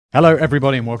Hello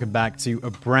everybody and welcome back to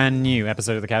a brand new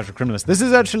episode of The Casual Criminalist. This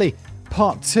is actually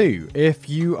part 2. If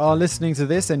you are listening to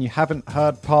this and you haven't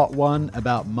heard part 1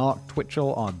 about Mark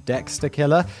Twitchell, our Dexter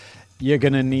killer, you're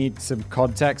going to need some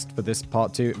context for this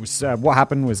part 2. It was what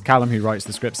happened was Callum, who writes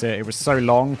the scripts here, it was so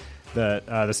long that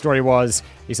the story was,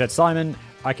 he said, Simon,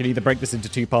 I can either break this into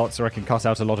 2 parts or I can cut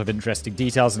out a lot of interesting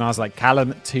details. And I was like,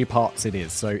 Callum, 2 parts it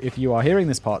is. So if you are hearing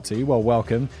this part 2, well,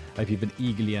 welcome. I hope you've been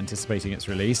eagerly anticipating its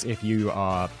release. If you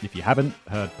haven't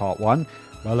heard part 1,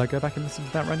 well, go back and listen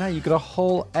to that right now. You've got a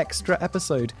whole extra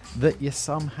episode that you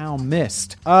somehow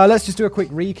missed. Let's just do a quick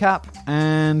recap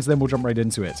and then we'll jump right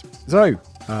into it. So,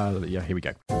 here we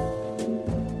go.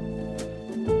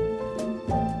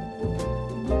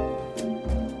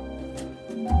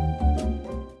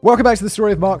 Welcome back to the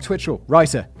story of Mark Twitchell,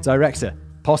 writer, director,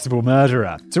 possible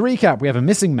murderer. To recap, we have a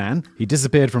missing man. He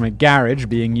disappeared from a garage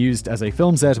being used as a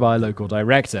film set by a local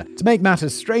director. To make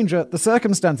matters stranger, the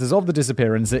circumstances of the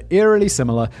disappearance are eerily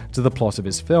similar to the plot of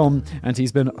his film, and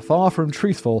he's been far from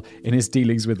truthful in his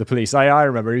dealings with the police. I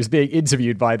remember he was being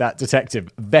interviewed by that detective,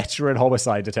 veteran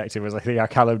homicide detective, was I think how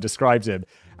Callum described him,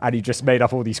 and he just made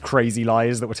up all these crazy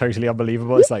lies that were totally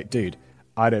unbelievable. It's like, dude,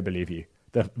 I don't believe you.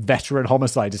 The veteran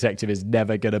homicide detective is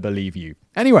never going to believe you.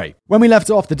 Anyway, when we left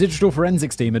off, the digital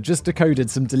forensics team had just decoded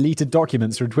some deleted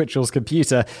documents from Twitchell's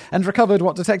computer and recovered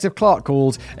what Detective Clark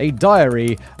called a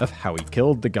diary of how he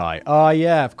killed the guy.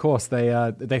 Yeah, of course,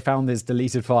 they found his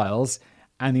deleted files,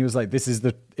 and he was like,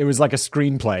 it was like a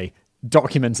screenplay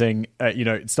documenting,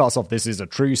 it starts off, this is a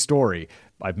true story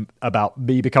about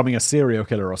me becoming a serial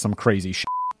killer or some crazy shit.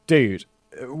 Dude.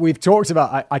 We've talked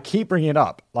about, I keep bringing it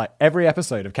up, like every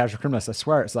episode of Casual Criminalist, I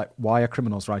swear it's like, why are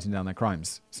criminals writing down their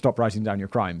crimes? Stop writing down your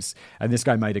crimes. And this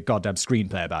guy made a goddamn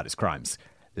screenplay about his crimes.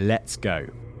 Let's go.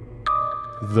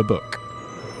 The book.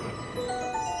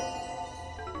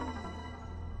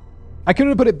 I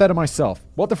couldn't have put it better myself.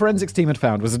 What the forensics team had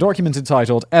found was a document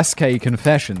entitled SK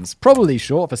Confessions, probably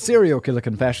short for Serial Killer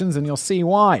Confessions, and you'll see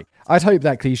why. I'd hope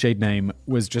that cliched name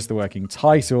was just the working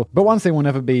title, but one thing we'll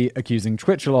never be accusing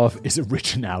Twitchell of is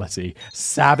originality.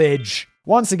 Savage!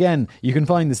 Once again, you can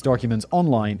find this document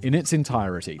online in its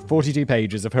entirety. 42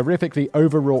 pages of horrifically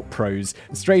overwrought prose,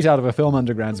 straight out of a Film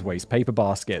Underground's waste paper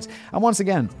basket. And once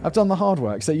again, I've done the hard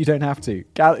work so you don't have to.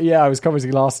 I was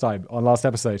commenting last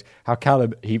episode, how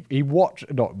Callum, he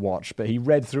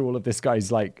read through all of this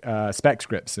guy's spec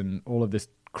scripts and all of this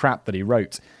crap that he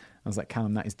wrote. I was like,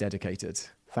 Callum, that is dedicated.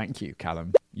 Thank you,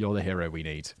 Callum. You're the hero we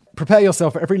need. Prepare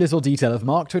yourself for every little detail of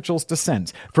Mark Twitchell's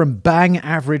descent from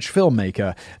bang-average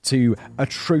filmmaker to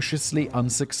atrociously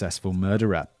unsuccessful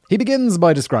murderer. He begins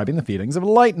by describing the feelings of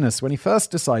lightness when he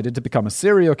first decided to become a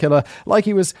serial killer, like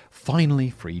he was finally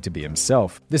free to be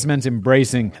himself. This meant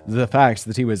embracing the fact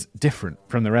that he was different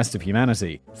from the rest of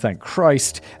humanity, thank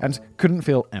Christ, and couldn't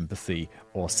feel empathy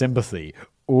or sympathy.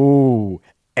 Ooh,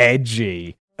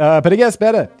 edgy. But it gets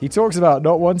better. He talks about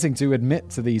not wanting to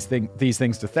admit to these things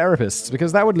to therapists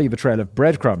because that would leave a trail of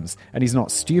breadcrumbs, and he's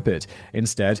not stupid.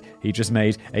 Instead, he just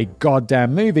made a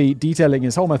goddamn movie detailing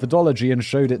his whole methodology and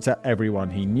showed it to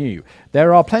everyone he knew.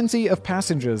 There are plenty of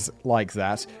passengers like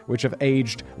that which have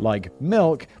aged like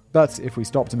milk, but if we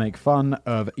stop to make fun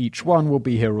of each one, we'll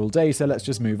be here all day, so let's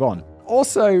just move on.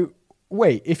 Also,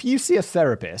 wait, if you see a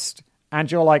therapist and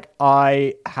you're like,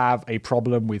 I have a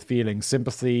problem with feeling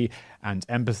sympathy and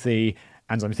empathy,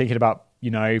 and I'm thinking about,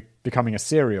 becoming a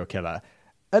serial killer.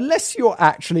 Unless you're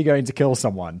actually going to kill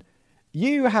someone,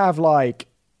 you have a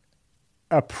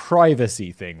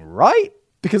privacy thing, right?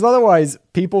 Because otherwise,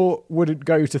 people wouldn't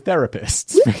go to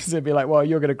therapists because they'd be like, well,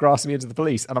 you're going to grasp me into the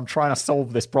police and I'm trying to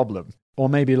solve this problem. Or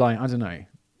maybe I don't know,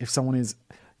 if someone is...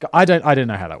 I don't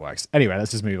know how that works. Anyway,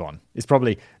 let's just move on. It's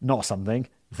probably not something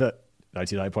that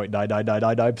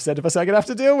 99.99999% of us are going to have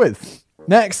to deal with.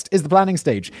 Next is the planning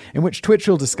stage, in which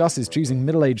Twitchell discusses choosing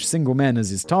middle-aged single men as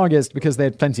his targets because they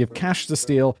had plenty of cash to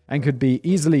steal and could be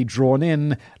easily drawn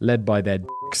in, led by their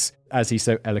dicks, as he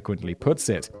so eloquently puts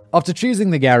it. After choosing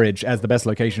the garage as the best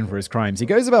location for his crimes, he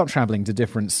goes about traveling to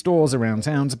different stores around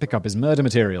town to pick up his murder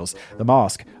materials: the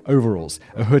mask, overalls,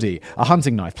 a hoodie, a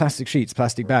hunting knife, plastic sheets,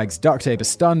 plastic bags, duct tape, a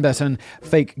stun baton,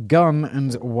 fake gun,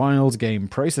 and wild game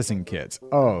processing kit.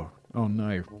 Oh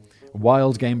no.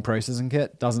 Wild game processing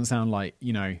kit doesn't sound like,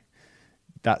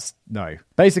 that's no.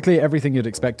 Basically, everything you'd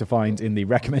expect to find in the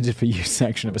recommended for you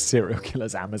section of a serial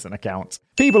killer's Amazon account.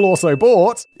 People also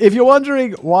bought. If you're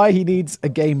wondering why he needs a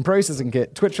game processing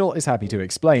kit, Twitchell is happy to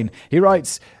explain. He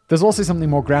writes, "There's also something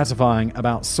more gratifying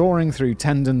about sawing through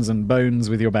tendons and bones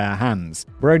with your bare hands.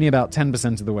 We're only about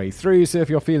 10% of the way through, so if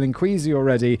you're feeling queasy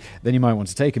already, then you might want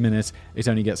to take a minute. It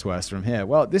only gets worse from here."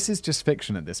 Well, this is just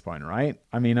fiction at this point, right?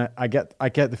 I mean, I get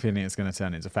the feeling it's going to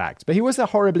turn into fact. But he was a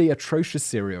horribly atrocious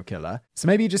serial killer. So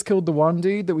maybe he just killed the one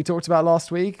dude that we talked about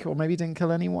last week, or maybe he didn't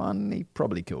kill anyone. He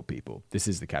probably killed people. This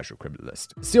is the Casual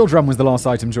Criminalist. Steel drum was the last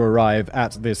item to arrive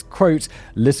at this, quote,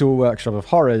 little workshop of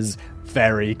horrors.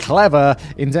 Very clever,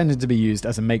 intended to be used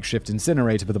as a makeshift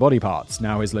incinerator for the body parts.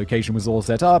 Now his location was all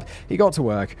set up, he got to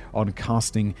work on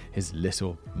casting his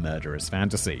little murderous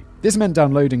fantasy. This meant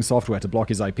downloading software to block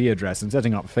his IP address and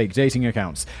setting up fake dating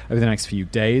accounts. Over the next few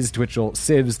days, Twitchell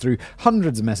sieves through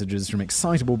hundreds of messages from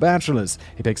excitable bachelors.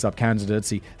 He picks up candidates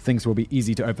he thinks will be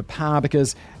easy to overpower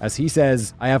because, as he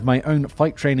says, "I have my own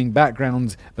fight training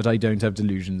background, but I don't have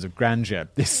delusions of grandeur."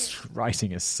 This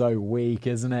writing is so weak,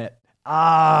 isn't it?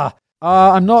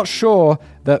 I'm not sure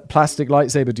that plastic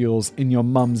lightsaber duels in your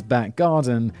mum's back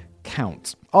garden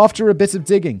count. After a bit of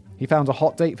digging, he found a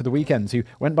hot date for the weekend who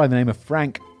went by the name of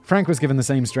Frank. Frank was given the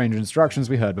same strange instructions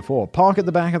we heard before. Park at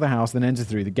the back of the house, then enter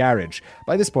through the garage.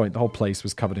 By this point, the whole place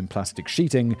was covered in plastic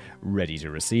sheeting, ready to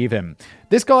receive him.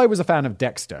 This guy was a fan of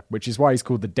Dexter, which is why he's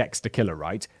called the Dexter Killer,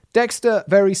 right? Dexter,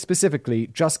 very specifically,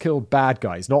 just killed bad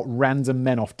guys, not random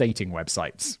men off dating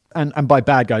websites. And by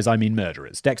bad guys, I mean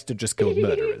murderers. Dexter just killed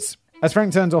murderers. As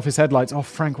Frank turned off his headlights, "Oh,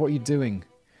 Frank, what are you doing?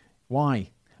 Why?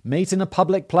 Mate in a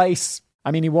public place." I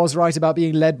mean, he was right about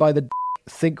being led by the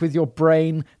think with your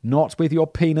brain, not with your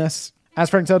penis.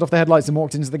 As Frank turned off the headlights and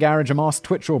walked into the garage, a masked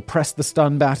Twitchell pressed the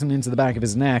stun baton into the back of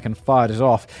his neck and fired it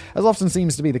off. As often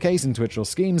seems to be the case in Twitchell's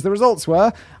schemes, the results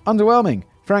were underwhelming.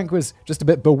 Frank was just a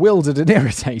bit bewildered and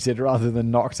irritated rather than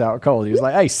knocked out cold. He was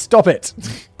like, "Hey, stop it!"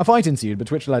 A fight ensued, but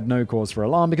Twitchell had no cause for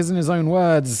alarm because, in his own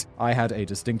words, "I had a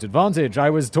distinct advantage.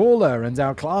 I was taller and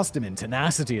outclassed him in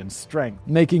tenacity and strength."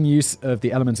 Making use of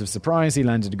the element of surprise, he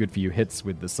landed a good few hits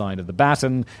with the side of the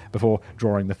baton before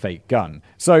drawing the fake gun.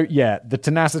 So, yeah, the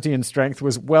tenacity and strength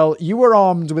was, well, you were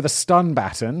armed with a stun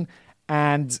baton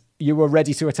and you were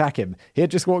ready to attack him. He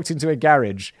had just walked into a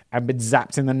garage and been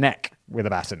zapped in the neck with a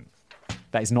baton.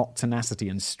 That is not tenacity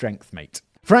and strength, mate.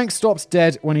 Frank stopped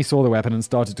dead when he saw the weapon and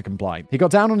started to comply. He got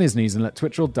down on his knees and let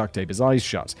Twitchell duct tape his eyes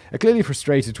shut. A clearly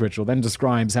frustrated Twitchell then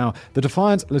describes how the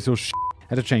defiant little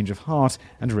had a change of heart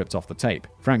and ripped off the tape.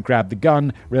 Frank grabbed the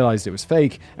gun, realized it was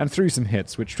fake, and threw some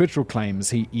hits, which Twitchell claims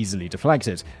he easily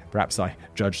deflected. Perhaps I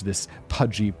judged this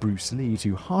pudgy Bruce Lee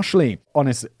too harshly.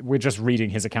 Honestly, we're just reading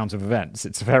his account of events.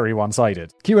 It's very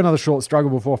one-sided. Cue another short struggle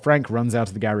before Frank runs out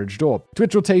of the garage door.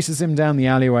 Twitchell chases him down the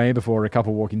alleyway before a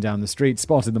couple walking down the street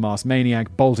spotted the masked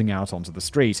maniac bolting out onto the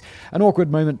street. An awkward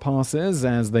moment passes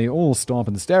as they all stop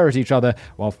and stare at each other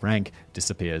while Frank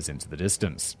disappears into the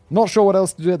distance. Not sure what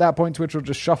else to do at that point, Twitchell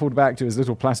just shuffled back to his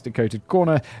little plastic-coated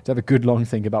corner to have a good long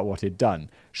think about what he'd done.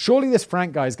 Surely this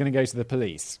Frank guy is going to go to the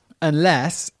police.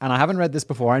 Unless, and I haven't read this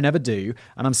before, I never do,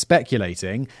 and I'm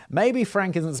speculating, maybe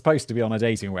Frank isn't supposed to be on a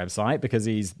dating website because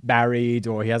he's married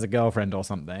or he has a girlfriend or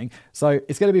something, so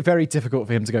it's going to be very difficult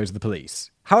for him to go to the police.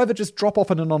 However, just drop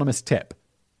off an anonymous tip.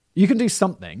 You can do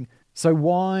something. So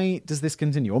why does this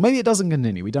continue? Or maybe it doesn't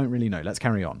continue. We don't really know. Let's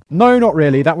carry on. No, not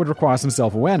really. That would require some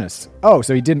self-awareness. Oh,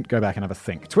 so he didn't go back and have a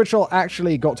think. Twitchell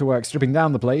actually got to work stripping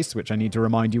down the place, which I need to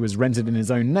remind you was rented in his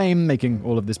own name, making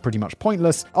all of this pretty much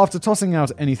pointless. After tossing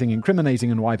out anything incriminating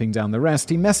and wiping down the rest,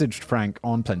 he messaged Frank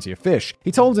on Plenty of Fish.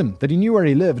 He told him that he knew where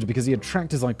he lived because he had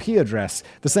tracked his IP address,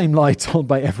 the same lie told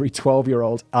by every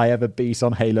 12-year-old I ever beat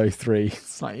on Halo 3.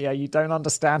 It's like, yeah, you don't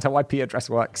understand how IP address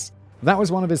works. That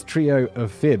was one of his trio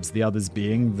of fibs, the others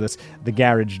being that the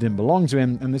garage didn't belong to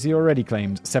him and that he already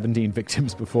claimed 17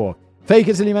 victims before. Fake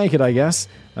it till you make it, I guess.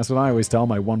 That's what I always tell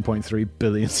my 1.3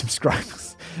 billion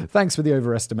subscribers. Thanks for the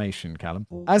overestimation, Callum.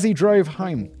 As he drove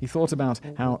home, he thought about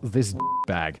how this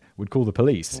bag would call the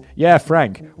police. Yeah,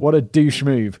 Frank, what a douche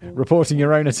move. Reporting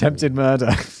your own attempted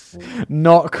murder.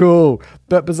 Not cool.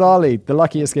 But bizarrely, the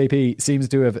lucky escapee seems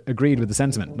to have agreed with the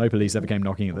sentiment. No police ever came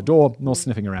knocking at the door, nor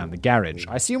sniffing around the garage.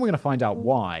 I assume we're going to find out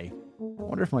why. I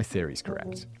wonder if my theory's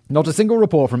correct. Not a single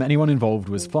report from anyone involved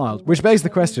was filed, which begs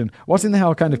the question, what in the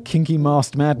hell kind of kinky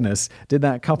masked madness did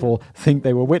that couple think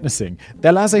they were witnessing?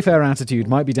 Their laissez-faire attitude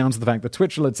might be down to the fact that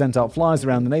Twitchell had sent out flyers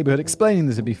around the neighborhood explaining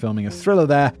that he'd be filming a thriller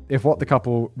there. If what the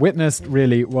couple witnessed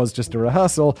really was just a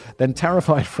rehearsal, then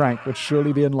terrified Frank would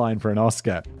surely be in line for an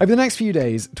Oscar. Over the next few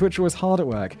days, Twitchell was hard at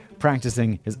work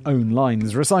practicing his own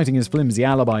lines, reciting his flimsy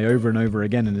alibi over and over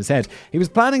again in his head. He was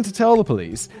planning to tell the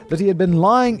police that he had been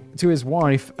lying to his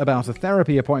wife about a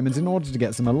therapy appointment in order to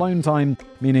get some alone time,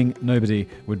 meaning nobody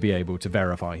would be able to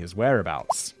verify his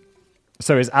whereabouts.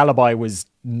 So his alibi was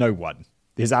no one.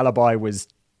 His alibi was...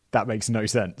 that makes no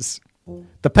sense.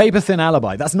 The paper-thin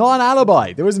alibi. That's not an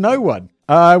alibi. There was no one.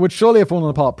 Would surely have fallen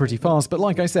apart pretty fast, but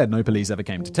like I said, no police ever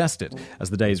came to test it. As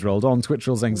the days rolled on,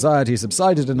 Twitchell's anxiety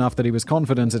subsided enough that he was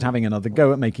confident at having another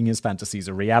go at making his fantasies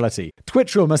a reality.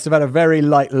 Twitchell must have had a very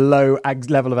low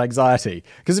level of anxiety,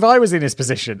 because if I was in his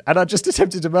position and I just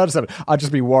attempted to murder someone, I'd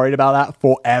just be worried about that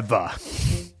forever.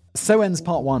 So ends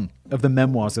part 1 of the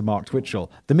memoirs of Mark Twitchell,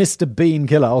 the Mr. Bean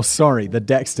killer. Oh, sorry, the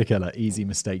Dexter killer. Easy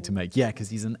mistake to make. Yeah, because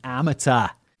he's an amateur.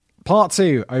 Part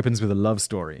 2 opens with a love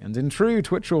story, and in true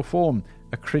Twitchell form,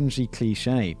 a cringy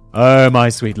cliche. "Oh, my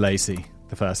sweet Lacey,"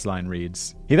 the first line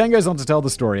reads. He then goes on to tell the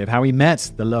story of how he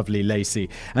met the lovely Lacey,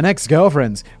 an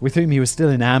ex-girlfriend with whom he was still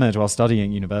enamored while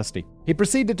studying at university. He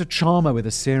proceeded to charm her with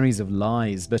a series of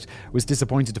lies, but was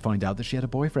disappointed to find out that she had a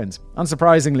boyfriend.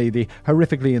 Unsurprisingly, the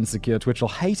horrifically insecure Twitchell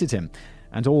hated him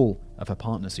and all of her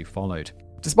partners who followed.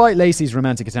 Despite Lacey's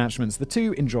romantic attachments, the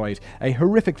two enjoyed a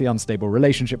horrifically unstable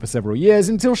relationship for several years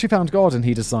until she found God and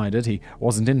he decided he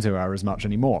wasn't into her as much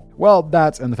anymore. Well,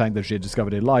 that and the fact that she had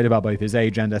discovered he lied about both his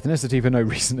age and ethnicity for no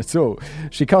reason at all.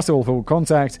 She cut off all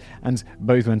contact, and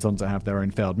both went on to have their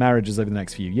own failed marriages over the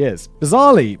next few years.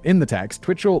 Bizarrely, in the text,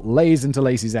 Twitchell lays into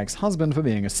Lacey's ex-husband for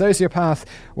being a sociopath,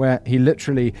 where he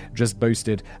literally just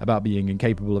boasted about being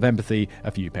incapable of empathy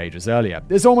a few pages earlier.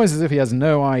 It's almost as if he has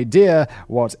no idea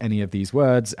what any of these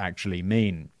words actually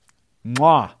mean.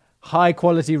 Mwah! High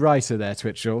quality writer there,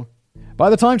 Twitchell. By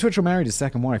the time Twitchell married his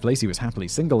second wife, Lacey was happily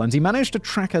single, and he managed to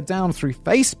track her down through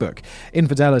Facebook.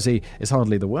 Infidelity is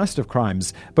hardly the worst of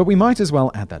crimes, but we might as well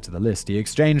add that to the list. He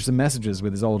exchanged some messages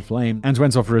with his old flame and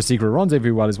went off for a secret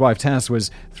rendezvous while his wife Tess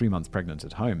was 3 months pregnant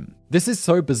at home. This is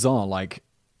so bizarre,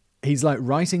 he's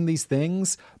writing these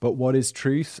things, but what is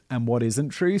truth and what isn't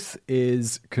truth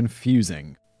is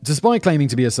confusing. Despite claiming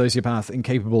to be a sociopath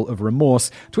incapable of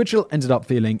remorse, Twitchell ended up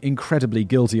feeling incredibly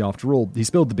guilty after all. He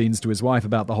spilled the beans to his wife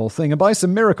about the whole thing, and by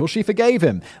some miracle, she forgave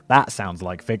him. That sounds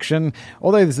like fiction.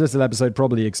 Although this little episode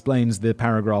probably explains the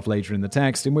paragraph later in the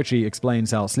text, in which he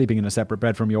explains how sleeping in a separate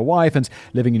bed from your wife and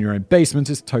living in your own basement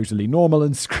is totally normal,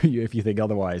 and screw you if you think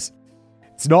otherwise.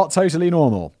 It's not totally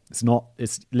normal.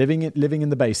 It's living in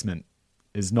the basement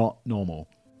is not normal.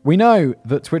 We know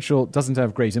that Twitchell doesn't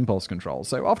have great impulse control,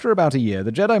 so after about a year,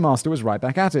 the Jedi Master was right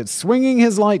back at it, swinging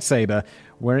his lightsaber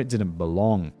where it didn't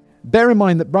belong. Bear in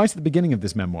mind that right at the beginning of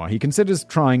this memoir, he considers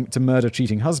trying to murder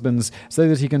cheating husbands so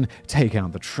that he can take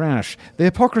out the trash. The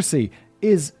hypocrisy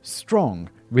is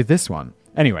strong with this one.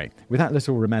 Anyway, with that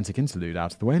little romantic interlude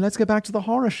out of the way, let's get back to the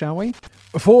horror, shall we?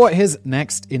 For his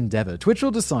next endeavor,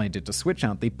 Twitchell decided to switch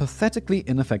out the pathetically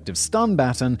ineffective stun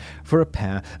baton for a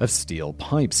pair of steel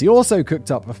pipes. He also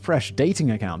cooked up a fresh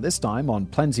dating account, this time on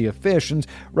Plenty of Fish, and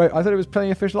wrote, I thought it was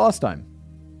Plenty of Fish last time.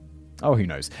 Oh, who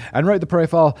knows? And wrote the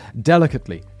profile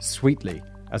delicately, sweetly,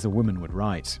 as a woman would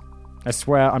write. I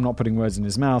swear I'm not putting words in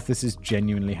his mouth, this is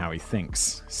genuinely how he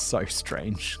thinks. So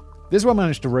strange. This one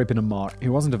managed to rope in a Mark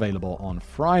who wasn't available on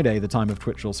Friday, the time of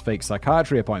Twitchell's fake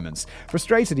psychiatry appointments.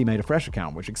 Frustrated, he made a fresh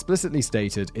account which explicitly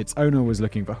stated its owner was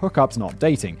looking for hookups, not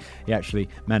dating. He actually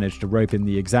managed to rope in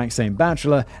the exact same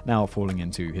bachelor, now falling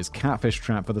into his catfish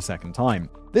trap for the second time.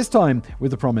 This time,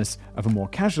 with the promise of a more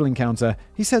casual encounter,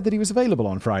 he said that he was available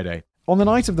on Friday. On the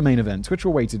night of the main event,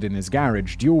 Twitchell waited in his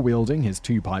garage, dual-wielding his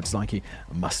two pipes like he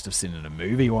must have seen in a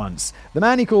movie once. The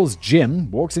man he calls Jim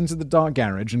walks into the dark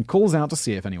garage and calls out to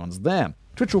see if anyone's there.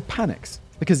 Twitchell panics,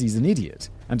 because he's an idiot,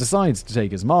 and decides to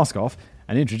take his mask off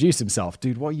and introduce himself.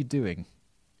 Dude, what are you doing?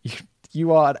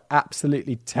 You are an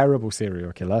absolutely terrible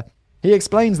serial killer. He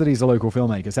explains that he's a local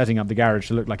filmmaker setting up the garage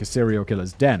to look like a serial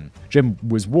killer's den. Jim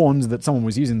was warned that someone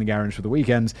was using the garage for the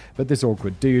weekend, but this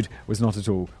awkward dude was not at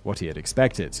all what he had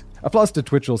expected. A flustered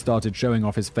Twitchell started showing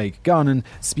off his fake gun and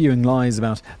spewing lies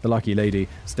about the lucky lady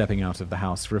stepping out of the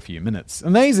house for a few minutes.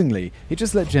 Amazingly, he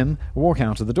just let Jim walk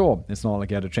out of the door. It's not like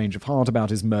he had a change of heart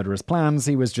about his murderous plans,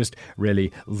 he was just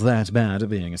really that bad at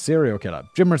being a serial killer.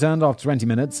 Jim returned after 20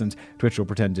 minutes, and Twitchell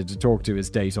pretended to talk to his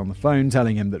date on the phone,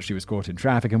 telling him that she was caught in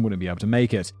traffic and wouldn't be able to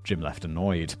make it. Jim left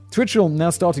annoyed. Twitchell, now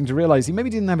starting to realize he maybe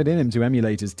didn't have it in him to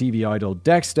emulate his TV idol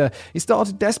Dexter, he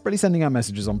started desperately sending out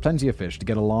messages on Plenty of Fish to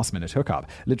get a last-minute hookup.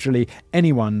 Literally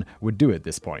anyone would do at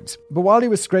this point. But while he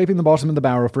was scraping the bottom of the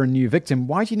barrel for a new victim,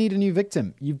 why do you need a new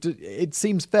victim? It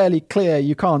seems fairly clear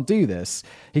you can't do this.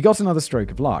 He got another stroke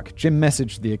of luck. Jim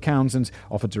messaged the account and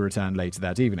offered to return later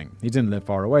that evening. He didn't live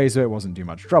far away, so it wasn't too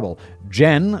much trouble.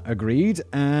 Jen agreed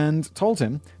and told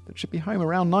him that she'd be home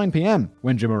around 9 p.m.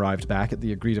 When Jim arrived back at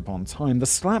the agreed-upon time, the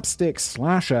slapstick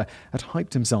slasher had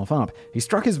hyped himself up. He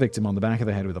struck his victim on the back of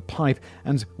the head with a pipe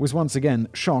and was once again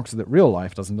shocked that real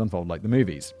life doesn't unfold like the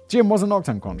movies. Jim wasn't knocked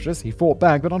unconscious. He fought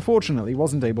back, but unfortunately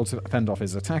wasn't able to fend off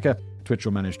his attacker.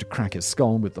 Twitchell managed to crack his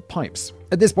skull with the pipes.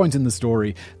 At this point in the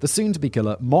story, the soon-to-be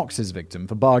killer mocks his victim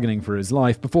for bargaining for his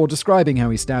life before describing how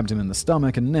he stabbed him in the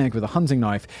stomach and neck with a hunting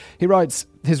knife. He writes,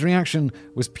 his reaction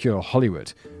was pure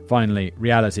Hollywood. Finally,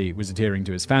 reality was adhering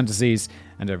to his fantasies,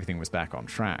 and everything was back on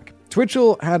track.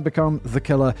 Twitchell had become the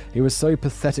killer he was so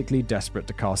pathetically desperate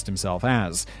to cast himself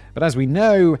as. But as we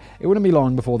know, it wouldn't be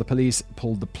long before the police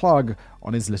pulled the plug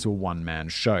on his little one-man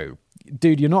show.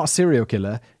 Dude, you're not a serial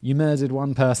killer. You murdered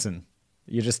one person.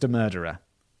 You're just a murderer.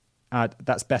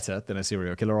 That's better than a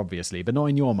serial killer, obviously, but not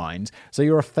in your mind. So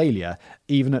you're a failure,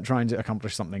 even at trying to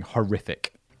accomplish something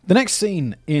horrific. The next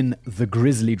scene in the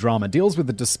grisly drama deals with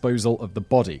the disposal of the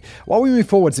body. While we move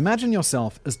forwards, imagine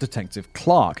yourself as Detective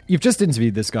Clark. You've just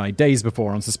interviewed this guy days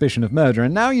before on suspicion of murder,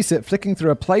 and now you sit flicking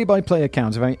through a play-by-play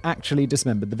account of how he actually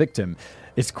dismembered the victim.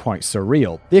 It's quite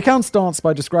surreal. The account starts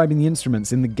by describing the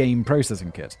instruments in the game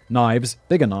processing kit. Knives,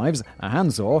 bigger knives, a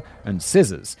handsaw, and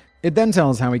scissors. It then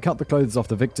tells how he cut the clothes off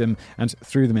the victim and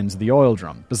threw them into the oil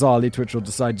drum. Bizarrely, Twitchell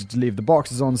decided to leave the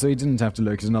boxes on so he didn't have to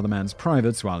look at another man's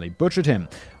privates while he butchered him.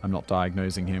 I'm not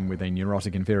diagnosing him with a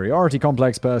neurotic inferiority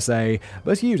complex per se,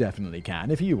 but you definitely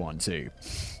can if you want to.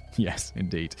 Yes,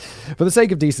 indeed. For the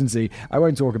sake of decency, I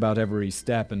won't talk about every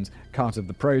step and cut of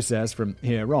the process from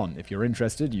here on. If you're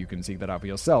interested, you can seek that out for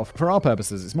yourself. For our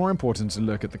purposes, it's more important to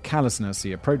look at the callousness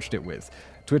he approached it with.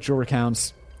 Twitchell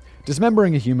recounts,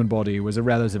 dismembering a human body was a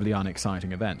relatively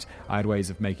unexciting event. I had ways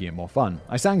of making it more fun.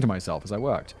 I sang to myself as I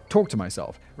worked, talked to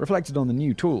myself, reflected on the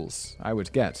new tools I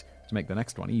would get to make the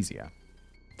next one easier.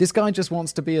 This guy just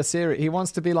wants to be he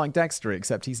wants to be like Dexter,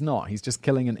 except he's not. He's just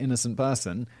killing an innocent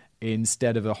person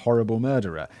instead of a horrible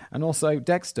murderer. And also,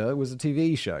 Dexter was a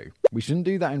TV show. We shouldn't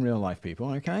do that in real life,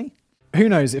 people, okay? Who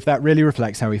knows if that really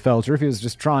reflects how he felt or if he was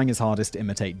just trying his hardest to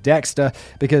imitate Dexter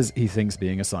because he thinks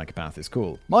being a psychopath is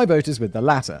cool. My vote is with the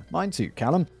latter. Mine too,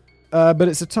 Callum. But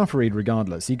it's a tough read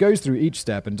regardless. He goes through each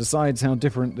step and decides how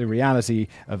different the reality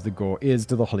of the gore is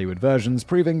to the Hollywood versions,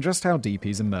 proving just how deep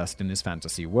he's immersed in his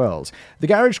fantasy world. The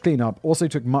garage cleanup also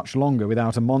took much longer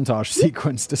without a montage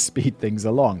sequence to speed things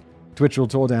along. Twitchell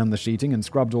tore down the sheeting and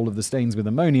scrubbed all of the stains with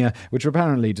ammonia, which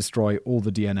apparently destroy all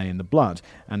the DNA in the blood,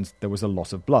 and there was a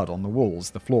lot of blood on the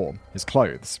walls, the floor, his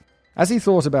clothes. As he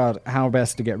thought about how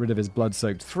best to get rid of his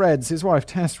blood-soaked threads, his wife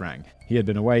Tess rang. He had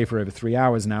been away for over 3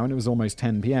 hours now, and it was almost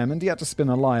 10 p.m, and he had to spin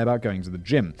a lie about going to the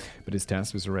gym. But his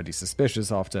Tess was already suspicious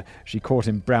after she caught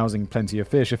him browsing Plenty of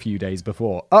Fish a few days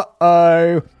before.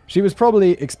 Uh-oh! She was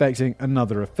probably expecting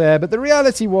another affair, but the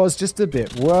reality was just a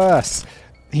bit worse.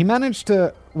 He managed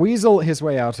to weasel his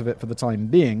way out of it for the time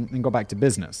being and got back to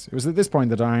business. It was at this point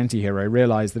that our anti-hero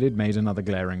realized that he'd made another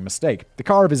glaring mistake. The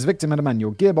car of his victim had a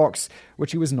manual gearbox,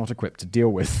 which he was not equipped to deal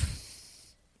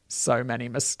with. So many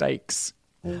mistakes.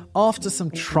 After some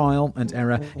trial and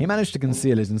error, he managed to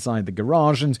conceal it inside the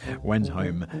garage and went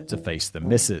home to face the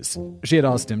missus. She had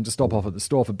asked him to stop off at the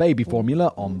store for baby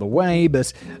formula on the way,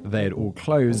 but they had all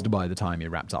closed by the time he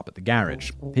wrapped up at the garage.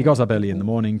 He got up early in the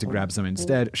morning to grab some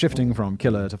instead, shifting from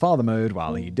killer to father mode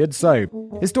while he did so.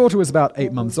 His daughter was about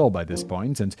 8 months old by this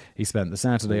point, and he spent the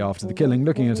Saturday after the killing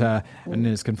looking at her, and in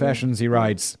his confessions he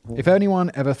writes, "If anyone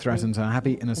ever threatened her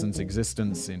happy innocent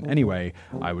existence in any way,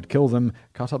 I would kill them,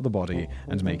 cut up the body,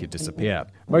 and make it disappear."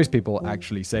 Most people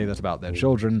actually say that about their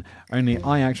children, only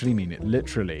I actually mean it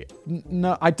literally.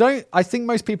 No, I don't. I think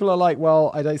most people are like,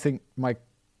 well, I don't think no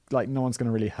one's going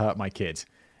to really hurt my kid.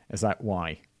 It's like,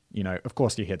 why? You know, of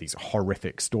course you hear these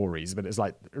horrific stories, but it's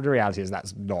like, the reality is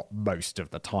that's not most of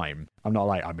the time. I'm not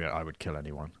like, I would kill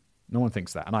anyone. No one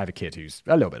thinks that. And I have a kid who's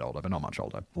a little bit older, but not much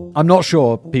older. I'm not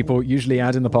sure people usually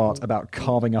add in the part about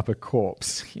carving up a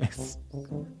corpse. Yes.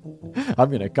 I'm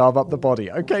going to carve up the body.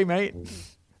 Okay, mate.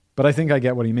 But I think I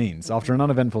get what he means. After an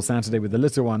uneventful Saturday with the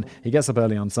little one, he gets up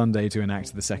early on Sunday to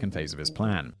enact the second phase of his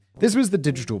plan. This was the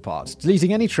digital part,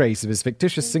 deleting any trace of his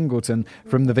fictitious singleton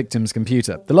from the victim's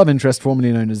computer. The love interest,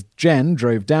 formerly known as Jen,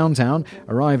 drove downtown,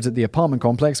 arrived at the apartment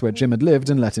complex where Jim had lived,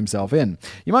 and let himself in.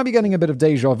 You might be getting a bit of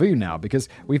deja vu now, because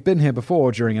we've been here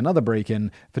before during another break-in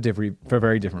for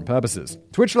very different purposes.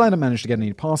 Twitchell hadn't managed to get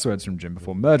any passwords from Jim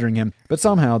before murdering him, but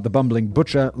somehow the bumbling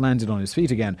butcher landed on his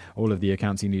feet again. All of the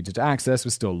accounts he needed to access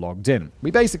were still logged in.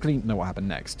 We basically know what happened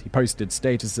next. He posted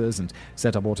statuses and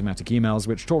set up automatic emails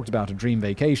which talked about a dream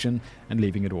vacation and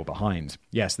leaving it all behind.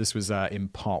 Yes, this was in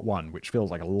part 1, which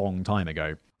feels like a long time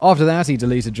ago. After that, he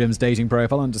deleted Jim's dating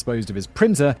profile and disposed of his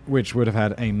printer, which would have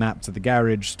had a map to the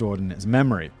garage stored in its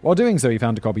memory. While doing so, he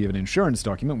found a copy of an insurance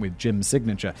document with Jim's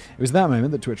signature. It was that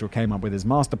moment that Twitchell came up with his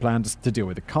master plan to deal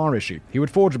with the car issue. He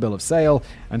would forge a bill of sale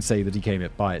and say that he came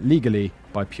by it legally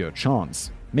by pure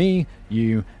chance. Me,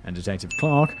 you, and Detective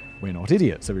Clark, we're not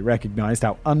idiots, so we recognized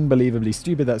how unbelievably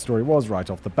stupid that story was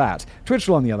right off the bat.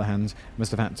 Twitchell, on the other hand,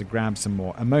 must have had to grab some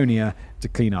more ammonia to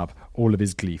clean up all of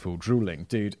his gleeful drooling.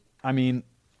 Dude, I mean,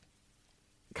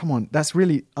 come on, that's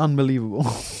really unbelievable.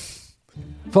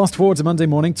 Fast forward to Monday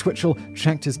morning, Twitchell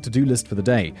checked his to-do list for the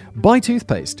day. Buy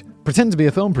toothpaste. Pretend to be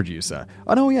a film producer.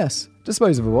 And oh yes,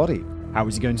 dispose of a body. How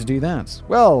was he going to do that?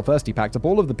 Well, first he packed up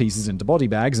all of the pieces into body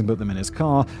bags and put them in his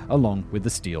car, along with the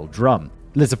steel drum.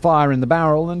 Lit a fire in the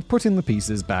barrel and put in the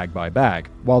pieces bag by bag.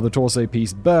 While the torso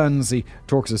piece burns, he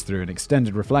talks us through an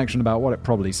extended reflection about what it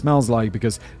probably smells like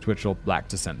because Twitchell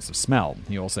lacked a sense of smell.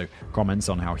 He also comments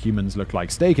on how humans look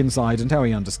like steak inside and how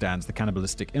he understands the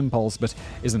cannibalistic impulse but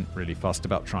isn't really fussed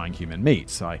about trying human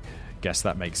meat. I guess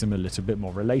that makes him a little bit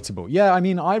more relatable. Yeah, I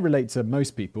mean, I relate to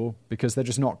most people because they're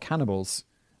just not cannibals.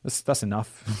 That's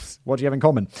enough. What do you have in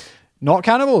common? Not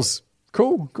cannibals.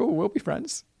 Cool, we'll be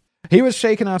friends. He was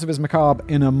shaken out of his macabre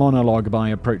inner monologue by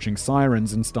approaching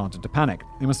sirens and started to panic.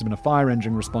 It must have been a fire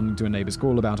engine responding to a neighbor's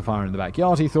call about a fire in the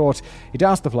backyard, he thought. He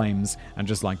doused the flames, and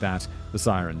just like that, the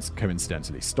sirens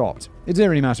coincidentally stopped. It didn't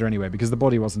really matter anyway, because the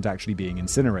body wasn't actually being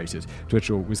incinerated.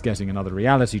 Twitchell was getting another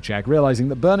reality check, realizing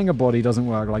that burning a body doesn't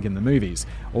work like in the movies.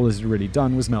 All it had really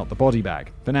done was melt the body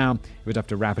bag. For now, he would have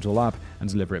to wrap it all up and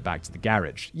deliver it back to the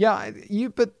garage. Yeah,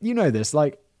 but you know this,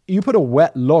 like, you put a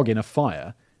wet log in a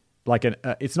fire,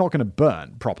 it's not going to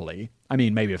burn properly. I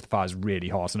mean, maybe if the fire's really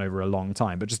hot and over a long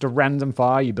time, but just a random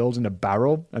fire you build in a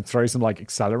barrel and throw some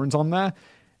accelerant on there,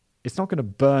 it's not going to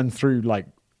burn through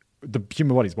the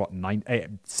human body's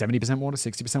 70% water,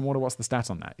 60% water? What's the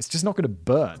stat on that? It's just not going to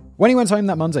burn. When he went home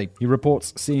that Monday, he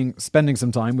reports spending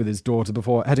some time with his daughter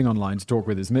before heading online to talk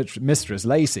with his mistress,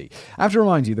 Lacey. I have to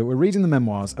remind you that we're reading the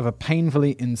memoirs of a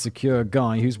painfully insecure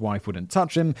guy whose wife wouldn't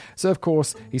touch him, so of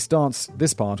course he starts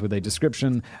this part with a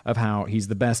description of how he's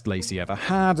the best Lacey ever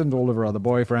had and all of her other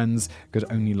boyfriends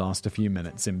could only last a few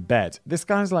minutes in bed. This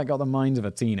guy's got the mind of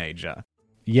a teenager.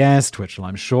 Yes, Twitchell,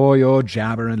 I'm sure your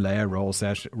Jabber and Lair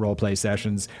roleplay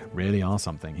sessions really are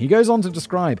something. He goes on to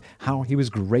describe how he was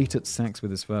great at sex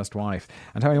with his first wife,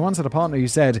 and how he once had a partner who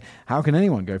said, "How can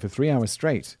anyone go for 3 hours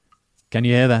straight?" Can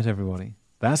you hear that, everybody?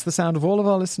 That's the sound of all of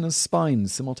our listeners'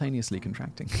 spines simultaneously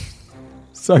contracting.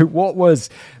 So what was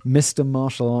Mr.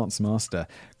 Martial Arts Master,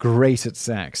 great at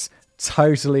sex,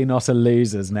 totally not a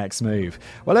loser's next move?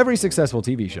 Well, every successful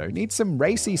TV show needs some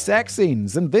racy sex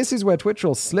scenes, and this is where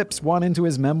Twitchell slips one into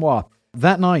his memoir.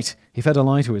 That night, he fed a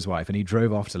lie to his wife and he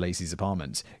drove off to Lacey's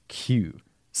apartment. Cue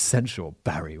sensual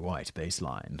Barry White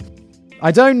bassline.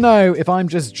 I don't know if I'm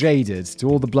just jaded to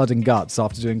all the blood and guts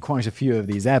after doing quite a few of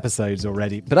these episodes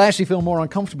already, but I actually feel more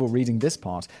uncomfortable reading this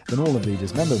part than all of the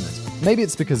dismemberment. Maybe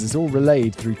it's because it's all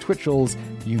relayed through Twitchell's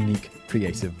unique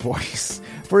creative voice.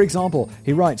 For example,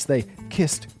 he writes they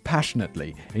kissed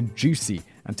passionately in juicy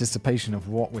anticipation of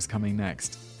what was coming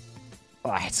next.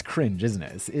 Oh, it's cringe, isn't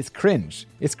it? It's cringe.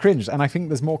 It's cringe, and I think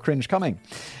there's more cringe coming.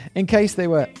 In case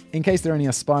there are any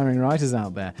aspiring writers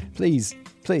out there, please,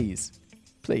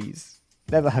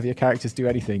 never have your characters do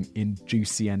anything in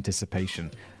juicy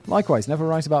anticipation. Likewise, never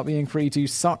write about being free to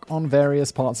suck on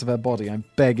various parts of her body. I'm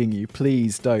begging you,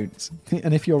 please don't.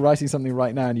 And if you're writing something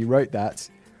right now and you wrote that,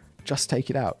 just take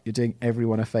it out. You're doing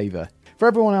everyone a favor. For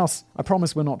everyone else, I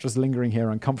promise we're not just lingering here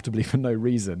uncomfortably for no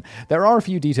reason. There are a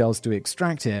few details to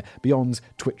extract here beyond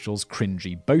Twitchell's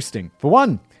cringy boasting. For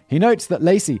one, he notes that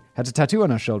Lacey had a tattoo on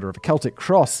her shoulder of a Celtic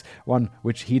cross, one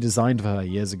which he designed for her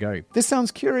years ago. This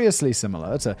sounds curiously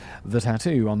similar to the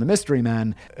tattoo on the mystery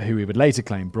man, who he would later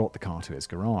claim brought the car to his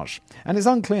garage. And it's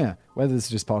unclear whether this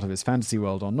is just part of his fantasy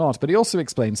world or not, but he also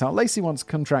explains how Lacey once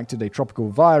contracted a tropical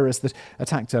virus that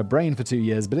attacked her brain for 2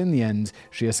 years, but in the end,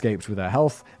 she escaped with her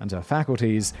health and her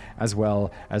faculties, as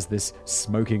well as this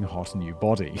smoking hot new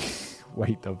body.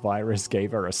 Wait, the virus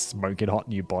gave her a smoking hot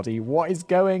new body? What is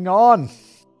going on?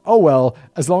 Oh well,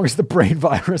 as long as the brain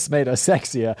virus made her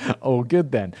sexier, all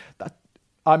good then.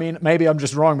 I mean, maybe I'm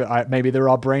just wrong, but maybe there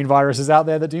are brain viruses out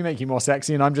there that do make you more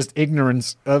sexy, and I'm just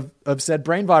ignorant of said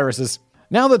brain viruses.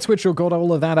 Now that Twitchell got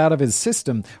all of that out of his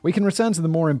system, we can return to the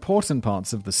more important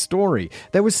parts of the story.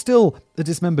 There was still a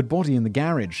dismembered body in the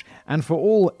garage, and for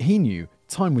all he knew,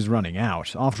 time was running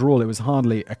out. After all, it was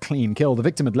hardly a clean kill. The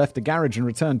victim had left the garage and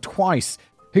returned twice.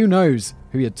 Who knows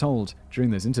who he had told during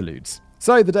those interludes?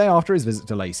 So, the day after his visit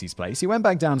to Lacey's place, he went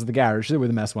back down to the garage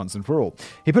with a mess once and for all.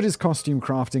 He put his costume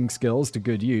crafting skills to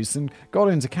good use and got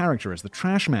into character as the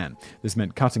trash man. This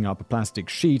meant cutting up a plastic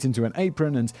sheet into an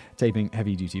apron and taping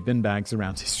heavy-duty bin bags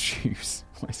around his shoes.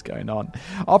 What is going on?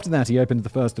 After that, he opened the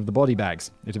first of the body bags.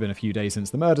 It had been a few days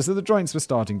since the murder, so the joints were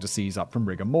starting to seize up from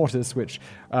rigor mortis,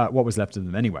 what was left of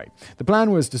them anyway. The plan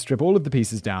was to strip all of the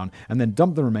pieces down and then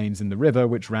dump the remains in the river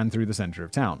which ran through the center of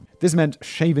town. This meant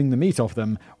shaving the meat off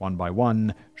them one by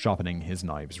one, sharpening his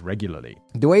knives regularly.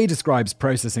 The way he describes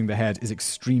processing the head is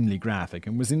extremely graphic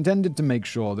and was intended to make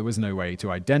sure there was no way to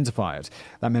identify it.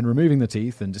 That meant removing the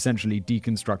teeth and essentially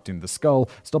deconstructing the skull,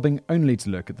 stopping only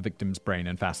to look at the victim's brain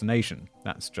and fascination.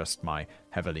 That's just my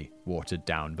heavily watered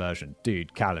down version.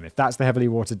 Dude, Callum, if that's the heavily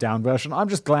watered down version, I'm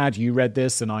just glad you read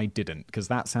this and I didn't, because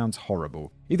that sounds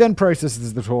horrible. He then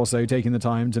processes the torso, taking the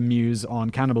time to muse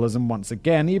on cannibalism once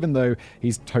again, even though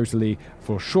he's totally,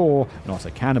 for sure, not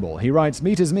a cannibal. He writes,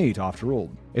 meat is meat, after all.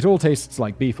 It all tastes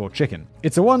like beef or chicken.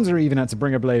 It's a wonder he even had to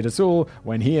bring a blade at all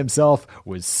when he himself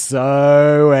was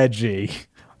so edgy.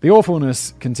 The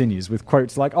awfulness continues with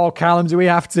quotes like, oh, Callum, do we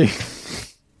have to?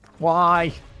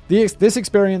 Why? This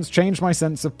experience changed my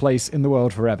sense of place in the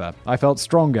world forever. I felt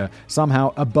stronger,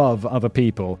 somehow above other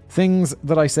people. Things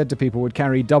that I said to people would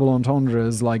carry double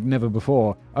entendres like never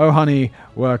before. Oh honey,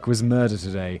 work was murder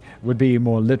today would be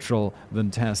more literal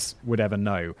than Tess would ever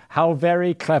know. How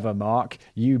very clever, Mark,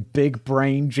 you big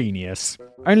brain genius.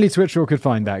 Only Twitchell could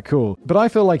find that cool, but I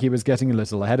feel like he was getting a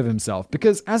little ahead of himself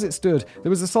because, as it stood, there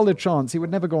was a solid chance he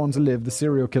would never go on to live the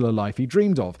serial killer life he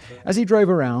dreamed of. As he drove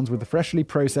around with the freshly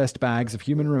processed bags of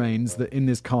human remains that in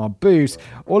his car boot,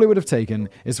 all it would have taken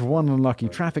is for one unlucky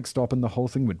traffic stop and the whole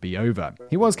thing would be over.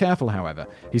 He was careful, however.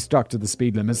 He stuck to the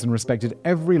speed limits and respected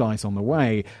every light on the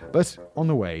way, but on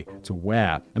the way to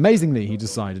where? Amazingly, he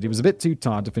decided he was a bit too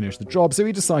tired to finish the job, so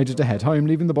he decided to head home,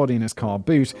 leaving the body in his car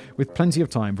boot with plenty of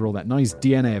time for all that nice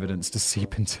DNA evidence to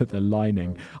seep into the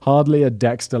lining. Hardly a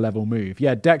Dexter-level move.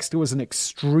 Yeah, Dexter was an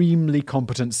extremely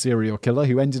competent serial killer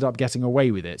who ended up getting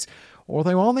away with it.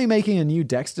 Although, are they making a new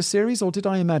Dexter series, or did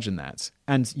I imagine that?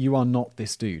 And you are not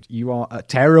this dude. You are a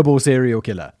terrible serial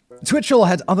killer. Twitchell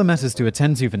had other matters to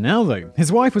attend to for now, though.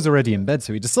 His wife was already in bed,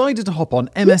 so he decided to hop on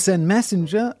MSN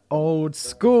Messenger, old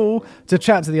school, to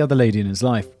chat to the other lady in his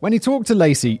life. When he talked to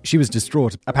Lacey, she was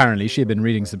distraught. Apparently, she had been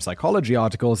reading some psychology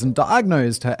articles and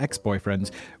diagnosed her ex-boyfriend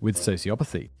with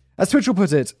sociopathy. As Twitchell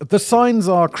put it, the signs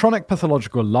are chronic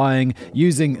pathological lying,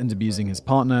 using and abusing his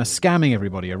partner, scamming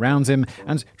everybody around him,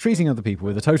 and treating other people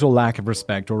with a total lack of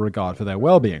respect or regard for their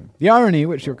well-being. The irony,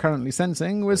 which you're currently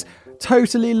sensing, was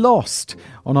totally lost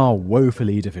on our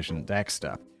woefully deficient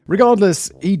Dexter.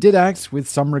 Regardless, he did act with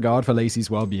some regard for Lacey's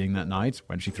well-being that night.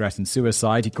 When she threatened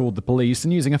suicide, he called the police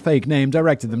and, using a fake name,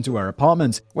 directed them to her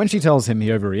apartment. When she tells him he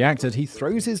overreacted, he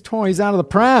throws his toys out of the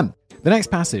pram. The next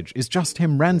passage is just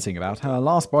him ranting about how her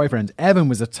last boyfriend, Evan,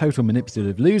 was a total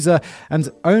manipulative loser, and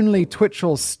only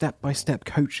Twitchell's step-by-step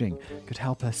coaching could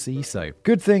help her see so.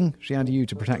 Good thing she had you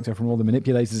to protect her from all the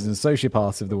manipulators and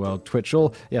sociopaths of the world,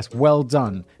 Twitchell. Yes, well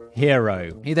done. Hero.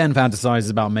 He then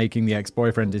fantasizes about making the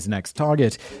ex-boyfriend his next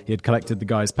target. He had collected the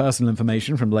guy's personal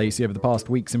information from Lacey over the past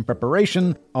weeks in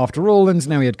preparation. After all, and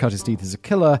now he had cut his teeth as a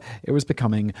killer, it was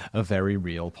becoming a very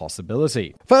real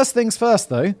possibility. First things first,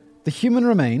 though, the human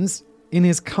remains in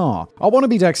his car. Our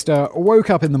wannabe Dexter woke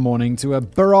up in the morning to a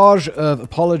barrage of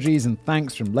apologies and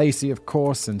thanks from Lacey, of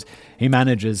course, and he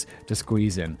manages to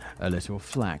squeeze in a little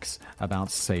flax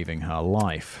about saving her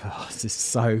life. Oh, this is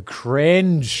so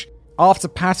cringe. After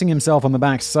patting himself on the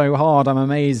back so hard, I'm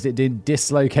amazed it did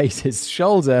dislocate his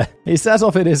shoulder. He set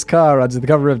off in his car under the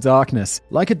cover of darkness.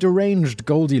 Like a deranged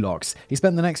Goldilocks, he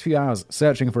spent the next few hours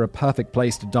searching for a perfect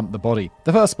place to dump the body.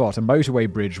 The first spot, a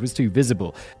motorway bridge, was too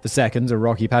visible. The second, a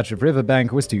rocky patch of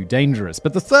riverbank, was too dangerous.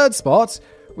 But the third spot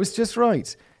was just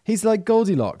right. He's like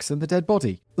Goldilocks and the dead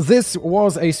body. This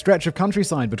was a stretch of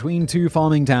countryside between two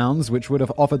farming towns, which would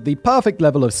have offered the perfect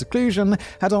level of seclusion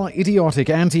had our idiotic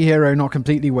anti-hero not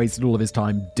completely wasted all of his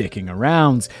time dicking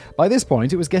around. By this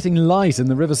point, it was getting light and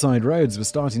the riverside roads were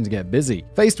starting to get busy.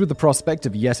 Faced with the prospect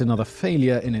of yet another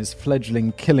failure in his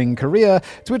fledgling killing career,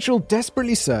 Twitchell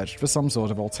desperately searched for some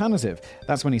sort of alternative.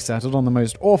 That's when he settled on the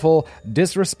most awful,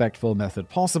 disrespectful method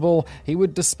possible. He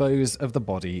would dispose of the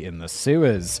body in the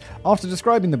sewers. After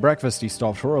describing the breakfast he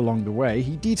stopped for along the way,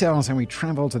 he details how he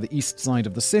traveled to the east side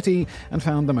of the city and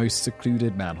found the most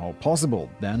secluded manhole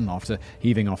possible. Then, after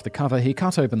heaving off the cover, he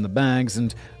cut open the bags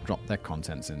and dropped their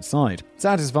contents inside.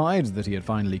 Satisfied that he had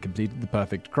finally completed the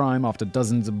perfect crime after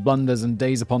dozens of blunders and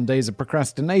days upon days of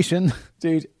procrastination.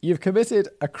 Dude, you've committed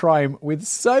a crime with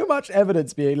so much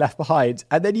evidence being left behind,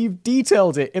 and then you've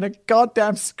detailed it in a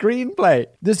goddamn screenplay.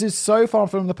 This is so far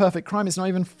from the perfect crime, it's not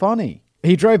even funny.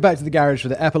 He drove back to the garage for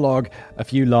the epilogue, a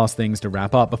few last things to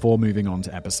wrap up before moving on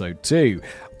to episode 2.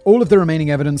 All of the remaining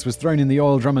evidence was thrown in the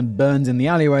oil drum and burned in the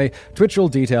alleyway. Twitchell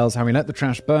details how he let the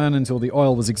trash burn until the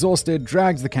oil was exhausted,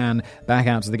 dragged the can back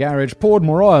out to the garage, poured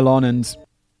more oil on, and...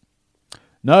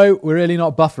 No, we're really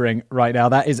not buffering right now.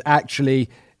 That is actually...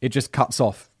 It just cuts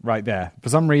off right there. For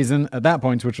some reason, at that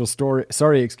point, Twitchell's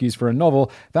sorry excuse for a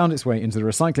novel found its way into the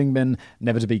recycling bin,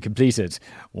 never to be completed.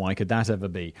 Why could that ever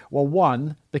be? Well,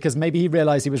 1, because maybe he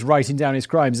realized he was writing down his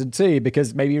crimes, and 2,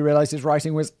 because maybe he realized his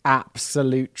writing was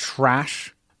absolute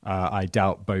trash. I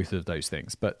doubt both of those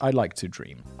things, but I like to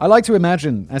dream. I like to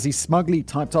imagine, as he smugly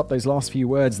typed up those last few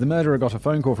words, the murderer got a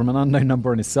phone call from an unknown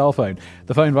number on his cell phone.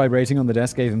 The phone vibrating on the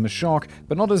desk gave him a shock,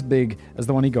 but not as big as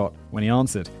the one he got when he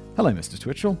answered. Hello, Mr.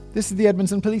 Twitchell. This is the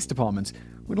Edmonton Police Department.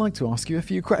 We'd like to ask you a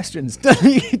few questions.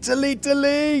 Delete, delete,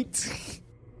 delete!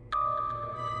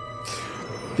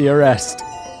 The arrest.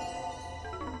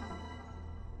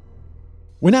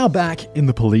 We're now back in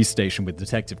the police station with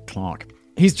Detective Clark.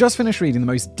 He's just finished reading the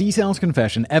most detailed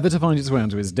confession ever to find its way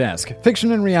onto his desk.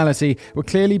 Fiction and reality were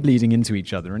clearly bleeding into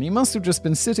each other, and he must have just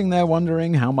been sitting there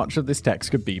wondering how much of this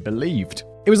text could be believed.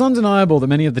 It was undeniable that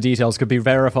many of the details could be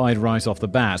verified right off the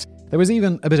bat. There was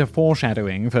even a bit of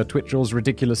foreshadowing for Twitchell's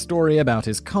ridiculous story about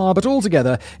his car, but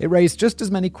altogether, it raised just as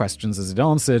many questions as it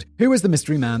answered. Who was the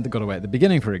mystery man that got away at the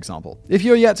beginning, for example? If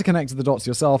you're yet to connect the dots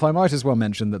yourself, I might as well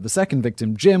mention that the second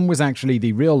victim, Jim, was actually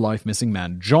the real-life missing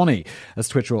man, Johnny. As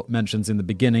Twitchell mentions in the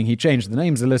beginning, he changed the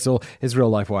names a little. His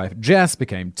real-life wife, Jess,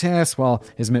 became Tess, while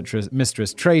his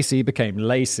mistress, Tracy, became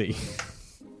Lacey.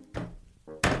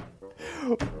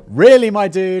 Really, my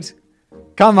dude?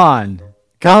 Come on.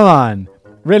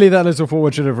 Really, that little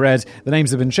forward should have read, the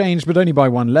names have been changed, but only by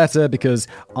one letter, because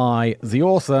I, the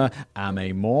author, am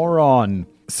a moron.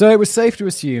 So it was safe to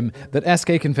assume that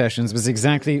SK Confessions was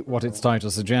exactly what its title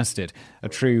suggested, a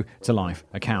true-to-life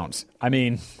account. I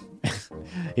mean,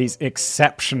 he's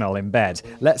exceptional in bed.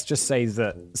 Let's just say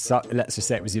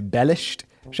it was embellished,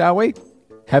 shall we?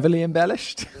 Heavily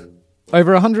embellished?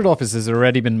 Over 100 officers had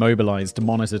already been mobilized to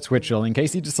monitor Twitchell in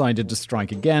case he decided to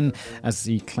strike again, as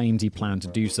he claimed he planned to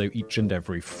do so each and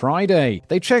every Friday.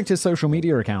 They checked his social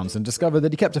media accounts and discovered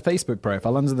that he kept a Facebook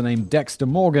profile under the name Dexter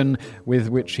Morgan, with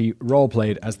which he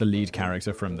role-played as the lead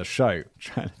character from the show.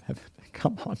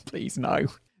 Come on, please, no.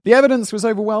 The evidence was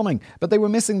overwhelming, but they were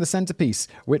missing the centerpiece,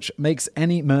 which makes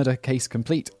any murder case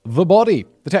complete: the body.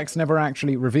 The text never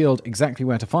actually revealed exactly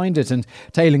where to find it, and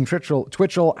tailing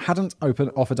Twitchell hadn't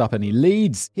offered up any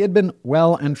leads. He had been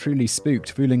well and truly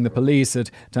spooked. Fooling the police had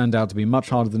turned out to be much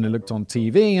harder than it looked on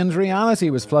TV, and reality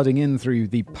was flooding in through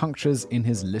the punctures in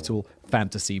his little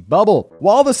fantasy bubble.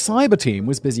 While the cyber team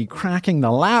was busy cracking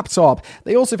the laptop,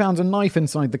 they also found a knife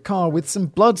inside the car with some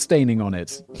blood staining on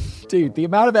it. Dude, the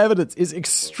amount of evidence is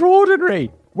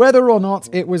extraordinary. Whether or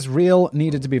not it was real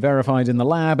needed to be verified in the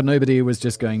lab, and nobody was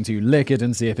just going to lick it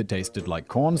and see if it tasted like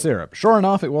corn syrup. Sure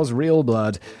enough, it was real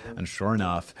blood, and sure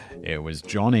enough, it was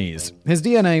Johnny's. His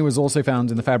DNA was also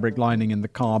found in the fabric lining in the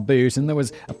car boot, and there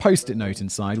was a post-it note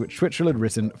inside which Twitchell had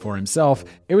written for himself.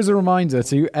 It was a reminder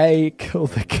to A, kill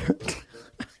the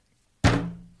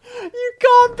You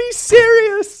can't be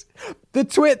serious!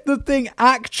 The thing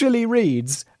actually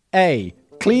reads, A,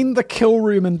 clean the kill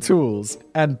room and tools,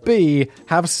 and B,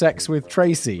 have sex with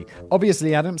Tracy.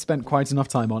 Obviously, Adam spent quite enough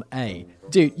time on A.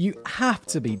 Dude, you have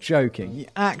to be joking. You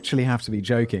actually have to be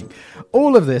joking.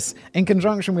 All of this, in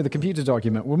conjunction with a computer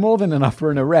document, were more than enough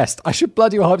for an arrest. I should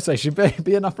bloody well hope so. Should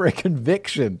be enough for a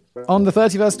conviction. On the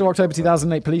 31st of October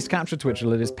 2008, police captured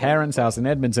Twitchell at his parents' house in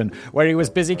Edmonton, where he was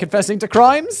busy confessing to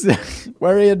crimes,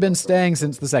 where he had been staying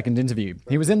since the second interview.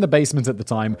 He was in the basement at the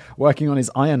time, working on his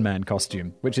Iron Man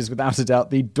costume, which is without a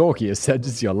doubt the dorkiest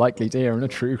sentence you're likely to hear in a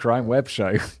true crime web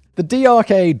show. The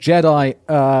DRK Jedi,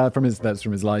 that's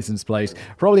from his license plate,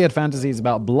 probably had fantasies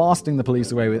about blasting the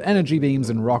police away with energy beams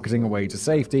and rocketing away to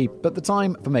safety, but the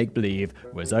time for make-believe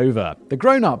was over. The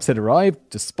grown-ups had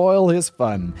arrived to spoil his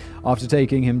fun. After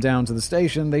taking him down to the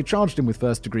station, they charged him with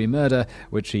first-degree murder,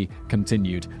 which he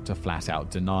continued to flat-out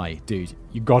deny. Dude,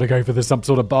 you gotta go for some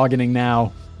sort of bargaining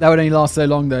now. That would only last so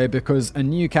long, though, because a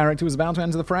new character was about to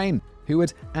enter the frame, who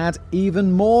would add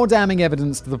even more damning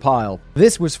evidence to the pile.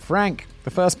 This was Frank,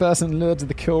 the first person lured to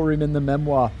the kill room in the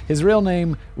memoir. His real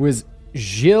name was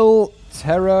Gilles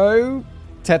Tetro,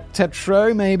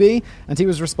 maybe, and he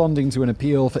was responding to an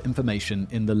appeal for information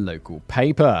in the local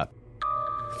paper.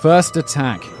 First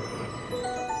attack.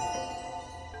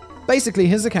 Basically,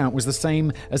 his account was the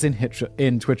same as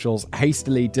in Twitchell's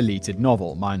hastily deleted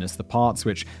novel, minus the parts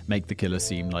which make the killer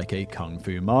seem like a kung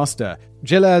fu master.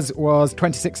 Gilles was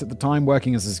 26 at the time,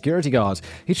 working as a security guard.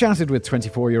 He chatted with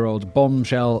 24-year-old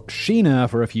bombshell Sheena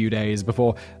for a few days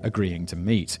before agreeing to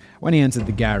meet. When he entered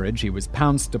the garage, he was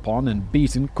pounced upon and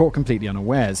beaten, caught completely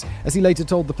unawares. As he later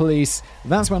told the police,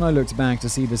 "That's when I looked back to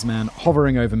see this man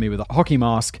hovering over me with a hockey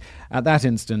mask. At that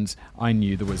instant, I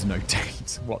knew there was no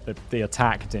date." What, the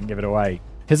attack didn't give it away.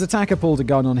 His attacker pulled a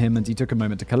gun on him and he took a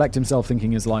moment to collect himself,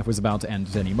 thinking his life was about to end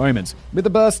at any moment. With a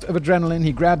burst of adrenaline,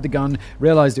 he grabbed the gun,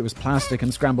 realized it was plastic,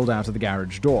 and scrambled out of the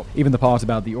garage door. Even the part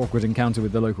about the awkward encounter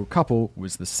with the local couple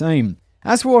was the same.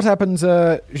 As for what happened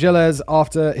to Gilles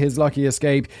after his lucky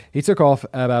escape, he took off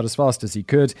about as fast as he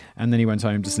could, and then he went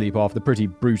home to sleep off the pretty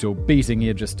brutal beating he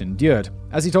had just endured.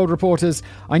 As he told reporters,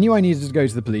 "I knew I needed to go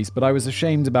to the police, but I was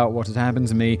ashamed about what had happened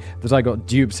to me, that I got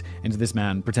duped into this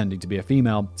man pretending to be a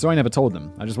female, so I never told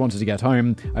them. I just wanted to get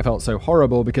home. I felt so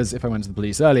horrible because if I went to the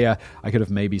police earlier, I could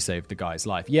have maybe saved the guy's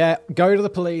life." Yeah, go to the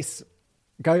police.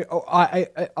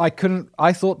 I couldn't.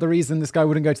 I thought the reason this guy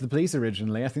wouldn't go to the police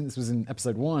originally, I think this was in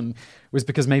episode 1, was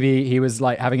because maybe he was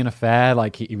like having an affair,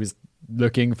 like he was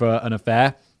looking for an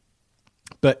affair,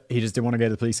 but he just didn't want to go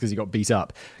to the police because he got beat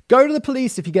up. Go to the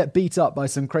police if you get beat up by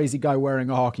some crazy guy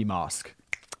wearing a hockey mask.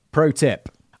 Pro tip.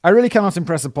 I really cannot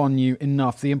impress upon you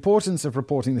enough the importance of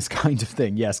reporting this kind of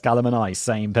thing. Yes, Callum and I,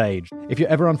 same page. If you're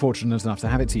ever unfortunate enough to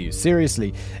have it to you.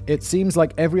 Seriously, it seems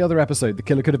like every other episode the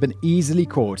killer could have been easily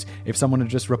caught if someone had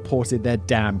just reported their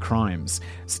damn crimes.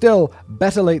 Still,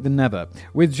 better late than never.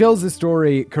 With Gilles'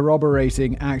 story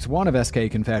corroborating Act 1 of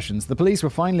SK Confessions, the police were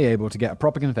finally able to get a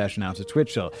proper confession out of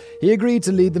Twitchell. He agreed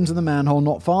to lead them to the manhole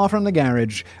not far from the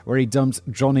garage where he dumped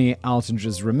Johnny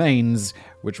Altinger's remains,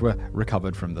 which were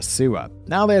recovered from the sewer.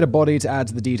 Now they had a body to add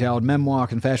to the detailed memoir,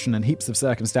 confession, and heaps of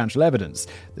circumstantial evidence.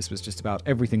 This was just about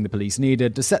everything the police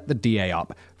needed to set the DA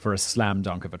up for a slam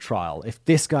dunk of a trial. If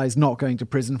this guy's not going to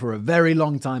prison for a very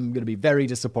long time, I'm going to be very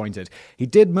disappointed. He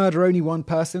did murder only one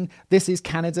person. This is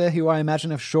Canada, who I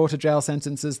imagine have shorter jail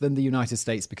sentences than the United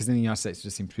States, because in the United States it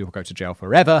just seems people go to jail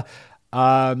forever.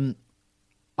 But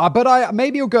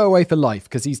maybe he'll go away for life,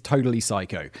 because he's totally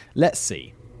psycho. Let's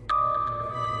see.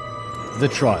 The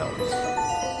trials.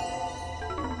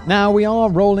 Now we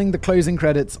are rolling the closing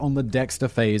credits on the Dexter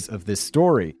phase of this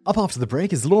story. Up after the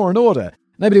break is Law and Order.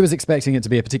 Nobody was expecting it to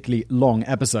be a particularly long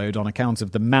episode on account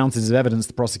of the mountains of evidence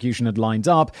the prosecution had lined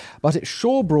up, but it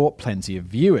sure brought plenty of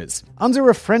viewers. Under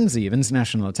a frenzy of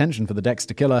international attention for the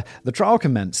Dexter killer, the trial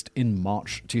commenced in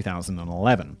March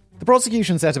 2011. The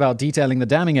prosecution set about detailing the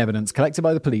damning evidence collected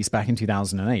by the police back in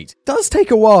 2008. Does take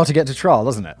a while to get to trial,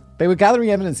 doesn't it? They were gathering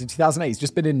evidence in 2008. He's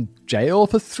just been in jail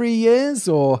for 3 years,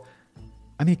 or...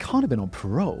 I mean, he can't have been on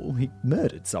parole. He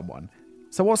murdered someone.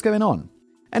 So what's going on?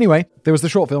 Anyway, there was the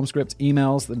short film script,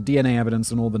 emails, the DNA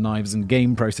evidence on all the knives and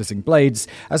game processing blades,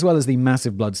 as well as the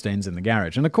massive bloodstains in the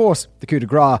garage. And of course, the coup de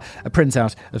grace, a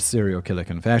printout of serial killer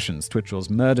confessions, Twitchell's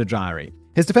murder diary.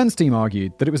 His defense team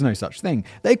argued that it was no such thing.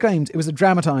 They claimed it was a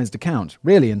dramatized account,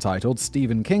 really entitled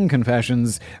Stephen King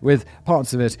Confessions, with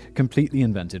parts of it completely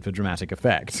invented for dramatic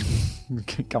effect.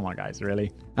 Come on, guys,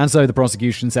 really? And so the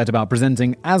prosecution set about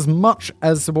presenting as much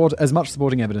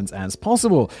supporting evidence as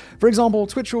possible. For example,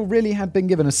 Twitchell really had been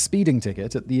given a speeding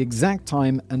ticket at the exact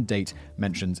time and date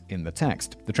mentioned in the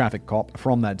text. The traffic cop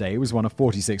from that day was one of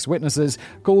 46 witnesses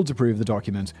called to prove the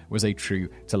document was a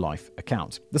true-to-life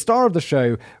account. The star of the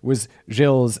show was Gilles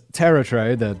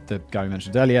Terratreau, the guy we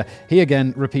mentioned earlier. He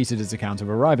again repeated his account of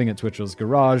arriving at Twitchell's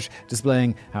garage,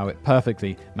 displaying how it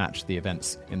perfectly matched the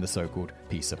events in the so-called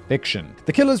piece of fiction.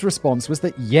 The killer's response was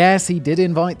that yes, he did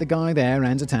invite the guy there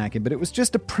and attack him, but it was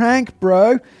just a prank,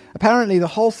 bro. Apparently, the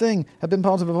whole thing had been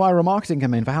part of a viral marketing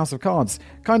campaign for House of Cards,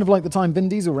 kind of like the time Vin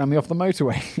Diesel ran me off the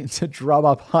motorway to drum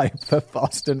up hype for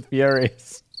Fast and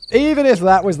Furious. Even if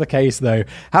that was the case, though,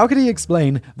 how could he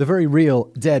explain the very real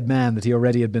dead man that he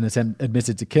already had been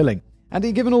admitted to killing?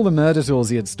 And given all the murder tools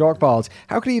he had stockpiled,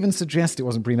 how could he even suggest it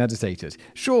wasn't premeditated?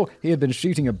 Sure, he had been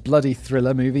shooting a bloody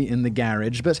thriller movie in the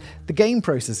garage, but the game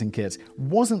processing kit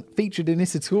wasn't featured in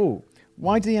it at all.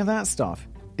 Why did he have that stuff,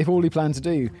 if all he planned to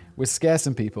do was scare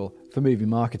some people for movie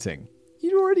marketing?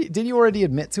 Did you already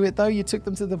admit to it, though? You took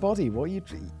them to the body.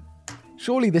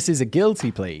 Surely this is a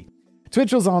guilty plea.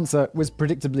 Twitchell's answer was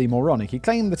predictably moronic. He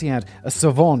claimed that he had a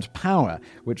savant power,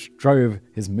 which drove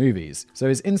his movies, so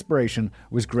his inspiration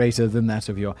was greater than that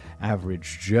of your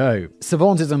average Joe.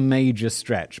 Savant is a major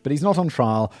stretch, but he's not on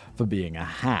trial for being a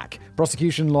hack.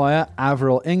 Prosecution lawyer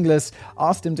Avril Inglis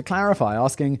asked him to clarify,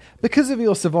 asking, because of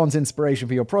your savant inspiration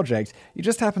for your project, you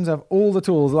just happen to have all the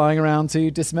tools lying around to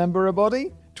dismember a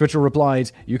body? Twitchell replied,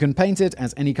 you can paint it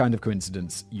as any kind of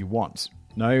coincidence you want.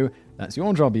 No, that's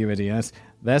your job, you idiot.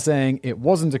 They're saying it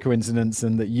wasn't a coincidence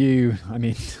and that you,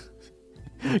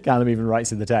 Callum even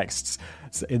writes in the text,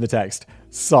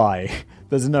 sigh.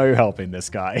 There's no helping this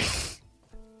guy.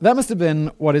 That must have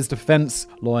been what his defense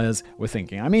lawyers were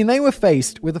thinking. They were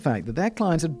faced with the fact that their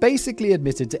client had basically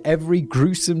admitted to every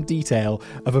gruesome detail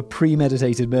of a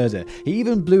premeditated murder. He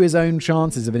even blew his own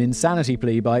chances of an insanity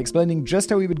plea by explaining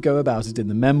just how he would go about it in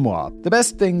the memoir. The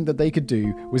best thing that they could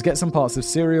do was get some parts of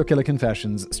serial killer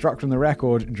confessions struck from the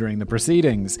record during the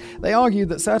proceedings. They argued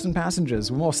that certain passengers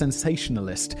were more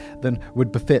sensationalist than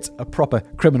would befit a proper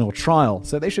criminal trial,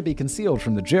 so they should be concealed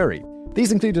from the jury.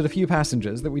 These included a few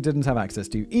passengers that we didn't have access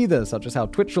to either, such as how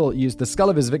Twitchell used the skull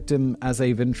of his victim as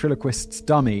a ventriloquist's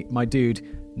dummy, my dude,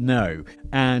 no,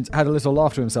 and had a little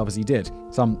laugh to himself as he did.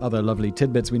 Some other lovely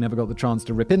tidbits we never got the chance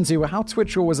to rip into were how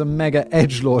Twitchell was a mega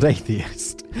edgelord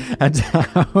atheist, and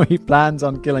how he plans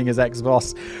on killing his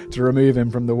ex-boss to remove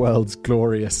him from the world's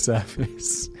glorious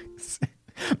surface.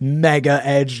 Mega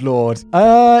edgelord.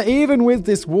 Even with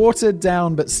this watered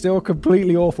down but still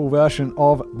completely awful version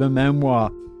of the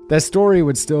memoir, their story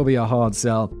would still be a hard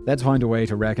sell. They'd find a way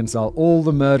to reconcile all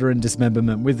the murder and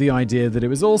dismemberment with the idea that it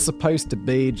was all supposed to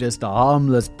be just a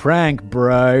harmless prank,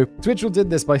 bro. Twitchell did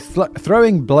this by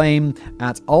throwing blame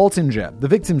at Altinger. The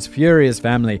victim's furious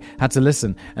family had to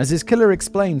listen as his killer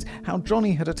explained how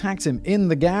Johnny had attacked him in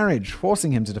the garage,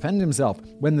 forcing him to defend himself.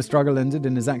 When the struggle ended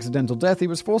in his accidental death, he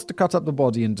was forced to cut up the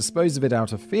body and dispose of it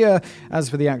out of fear. As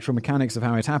for the actual mechanics of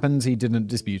how it happened, he didn't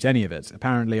dispute any of it.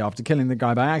 Apparently, after killing the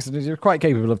guy by accident, he was quite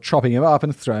capable of chopping him up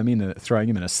and throwing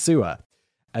him in a sewer.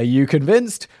 Are you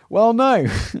convinced? Well, no.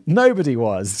 Nobody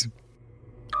was.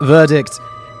 Verdict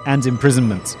and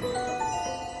imprisonment.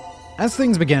 As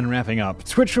things began wrapping up,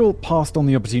 Twitchell passed on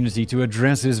the opportunity to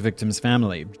address his victim's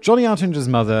family. Johnny Altinger's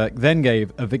mother then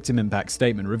gave a victim impact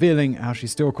statement, revealing how she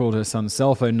still called her son's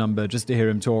cell phone number just to hear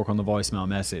him talk on the voicemail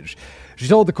message. She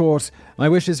told the court, "My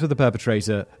wish is for the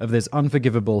perpetrator of this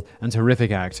unforgivable and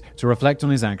horrific act to reflect on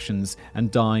his actions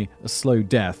and die a slow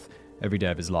death every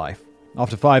day of his life."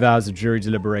 After 5 hours of jury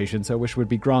deliberations, her wish would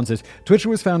be granted.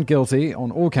 Twitchell was found guilty on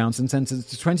all counts and sentenced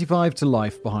to 25 to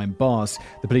life behind bars.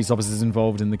 The police officers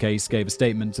involved in the case gave a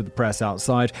statement to the press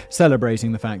outside,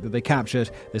 celebrating the fact that they captured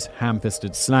this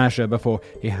ham-fisted slasher before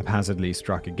he haphazardly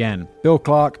struck again. Bill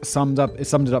Clark summed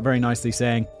it up very nicely,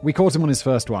 saying, "We caught him on his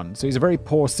first one, so he's a very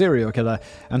poor serial killer,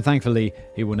 and thankfully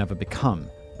he will never become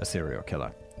a serial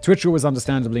killer." Twitchell was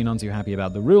understandably none too happy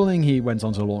about the ruling. He went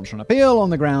on to launch an appeal on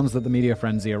the grounds that the media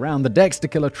frenzy around the Dexter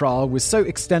killer trial was so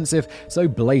extensive, so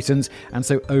blatant, and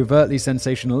so overtly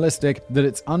sensationalistic that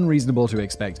it's unreasonable to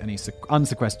expect any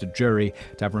unsequestered jury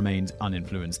to have remained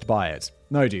uninfluenced by it.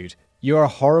 No, dude. You're a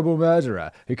horrible murderer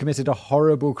who committed a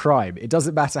horrible crime. It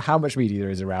doesn't matter how much media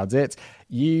there is around it.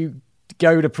 You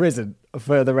go to prison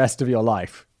for the rest of your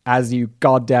life, as you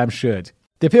goddamn should.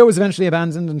 The appeal was eventually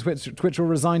abandoned and Twitchell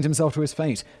resigned himself to his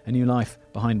fate, a new life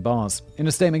behind bars. In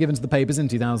a statement given to the papers in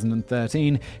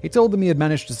 2013, he told them he had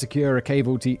managed to secure a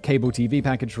cable TV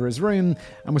package for his room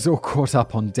and was all caught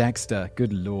up on Dexter.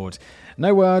 Good lord.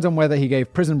 No word on whether he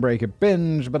gave Prison Break a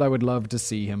binge, but I would love to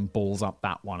see him balls up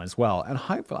that one as well. And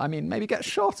hopefully, maybe get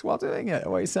shot while doing it. I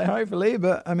always say hopefully,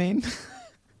 but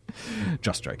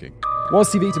just joking. Was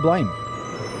TV to blame?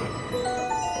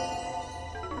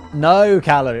 No,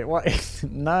 Callum.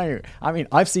 No.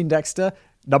 I've seen Dexter.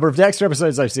 Number of Dexter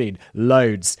episodes I've seen,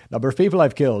 loads. Number of people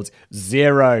I've killed,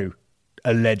 0.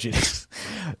 Alleged.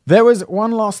 There was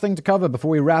one last thing to cover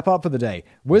before we wrap up for the day.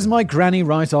 Was my granny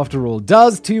right after all?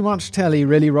 Does too much telly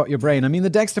really rot your brain? The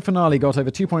Dexter finale got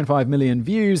over 2.5 million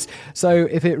views, so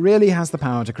if it really has the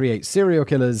power to create serial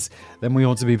killers, then we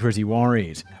ought to be pretty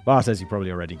worried. But as you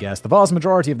probably already guessed, the vast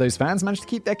majority of those fans managed to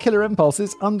keep their killer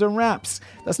impulses under wraps.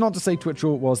 That's not to say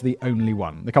Twitchell was the only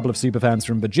one. A couple of superfans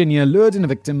from Virginia lured in a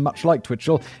victim much like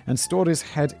Twitchell and stored his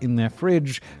head in their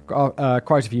fridge.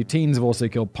 Quite a few teens have also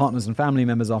killed partners and family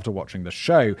members after watching the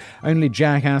show. Only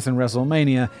Jackass and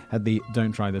WrestleMania had the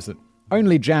don't try this at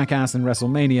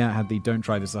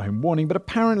home warning, but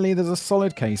apparently there's a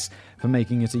solid case for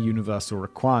making it a universal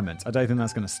requirement. I don't think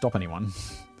that's going to stop anyone.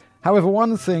 However,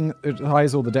 one thing that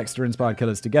ties all the Dexter-inspired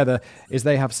killers together is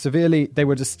they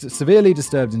were severely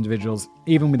disturbed individuals,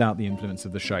 even without the influence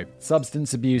of the show.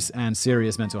 Substance abuse and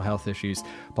serious mental health issues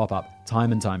pop up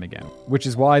time and time again, which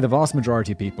is why the vast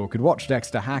majority of people could watch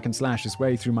Dexter hack and slash his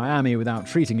way through Miami without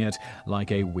treating it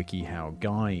like a WikiHow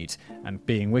guide. And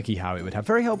being WikiHow, it would have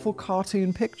very helpful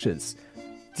cartoon pictures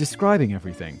describing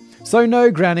everything. So no,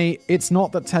 Granny, it's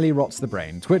not that telly rots the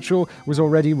brain. Twitchell was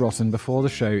already rotten before the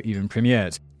show even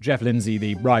premiered. Jeff Lindsay,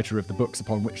 the writer of the books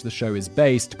upon which the show is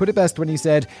based, put it best when he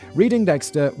said, "Reading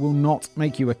Dexter will not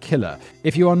make you a killer.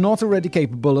 If you are not already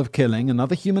capable of killing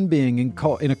another human being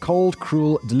in a cold,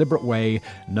 cruel, deliberate way,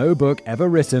 no book ever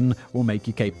written will make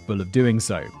you capable of doing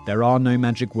so. There are no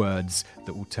magic words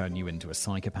that will turn you into a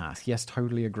psychopath." Yes,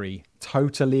 totally agree.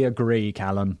 Totally agree,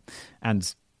 Callum.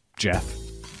 And Jeff.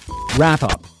 Wrap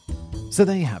up. So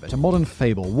there you have it, a modern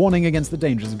fable warning against the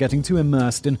dangers of getting too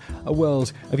immersed in a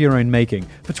world of your own making.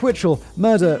 For Twitchell,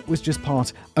 murder was just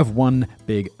part of one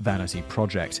big vanity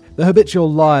project. The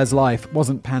habitual liar's life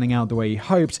wasn't panning out the way he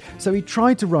hoped, so he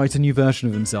tried to write a new version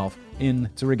of himself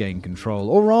to regain control.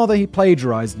 Or rather, he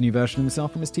plagiarized a new version of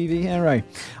himself from his TV hero.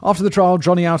 After the trial,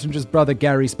 Johnny Outinger's brother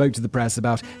Gary spoke to the press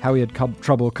about how he had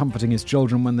trouble comforting his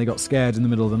children when they got scared in the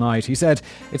middle of the night. He said,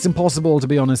 "It's impossible to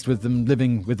be honest with them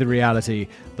living with the reality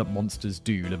that monsters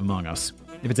do live among us."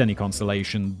 If it's any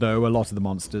consolation, though, a lot of the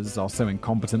monsters are so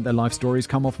incompetent their life stories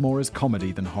come off more as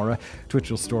comedy than horror.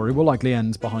 Twitchell's story will likely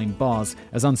end behind bars,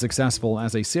 as unsuccessful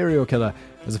as a serial killer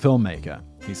as a filmmaker.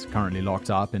 He's currently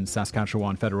locked up in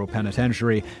Saskatchewan Federal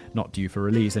Penitentiary, not due for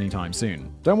release anytime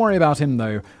soon. Don't worry about him,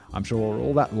 though. I'm sure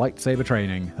all that lightsaber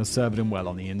training has served him well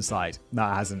on the inside. No,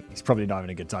 it hasn't. He's probably not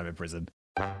having a good time in prison.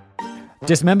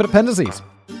 Dismembered appendices.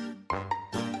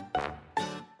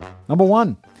 Number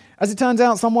 1. As it turns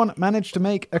out, someone managed to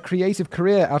make a creative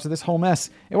career out of this whole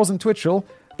mess. It wasn't Twitchell,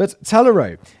 but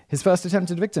Tellero, his first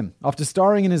attempted victim. After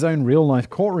starring in his own real-life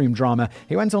courtroom drama,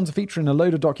 he went on to feature in a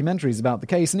load of documentaries about the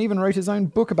case and even wrote his own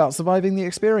book about surviving the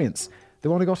experience. The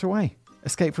one who got away.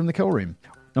 Escape from the kill room.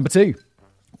 Number 2.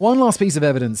 One last piece of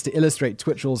evidence to illustrate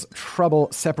Twitchell's trouble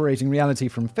separating reality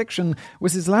from fiction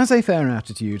was his laissez-faire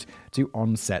attitude to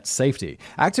on-set safety.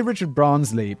 Actor Richard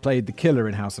Barnsley played the killer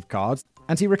in House of Cards,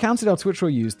 and he recounted how Twitchell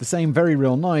used the same very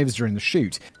real knives during the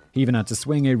shoot. He even had to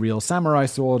swing a real samurai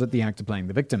sword at the actor playing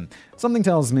the victim. Something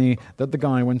tells me that the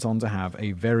guy went on to have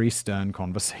a very stern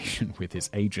conversation with his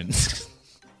agent.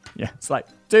 Yeah, it's like,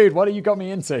 dude, what have you got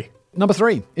me into? Number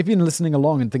 3, if you've been listening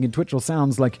along and thinking Twitchell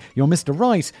sounds like you're Mr.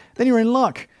 Right, then you're in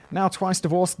luck. Now twice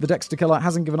divorced, the Dexter killer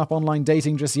hasn't given up online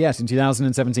dating just yet. In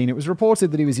 2017, it was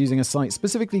reported that he was using a site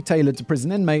specifically tailored to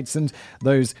prison inmates and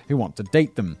those who want to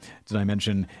date them. Did I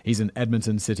mention he's an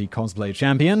Edmonton City cosplay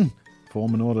champion?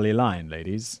 Form an orderly line,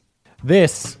 ladies.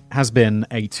 This has been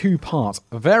a 2-part,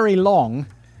 very long,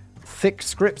 thick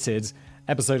scripted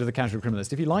episode of The Casual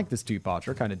Criminalist. If you like this 2-parter,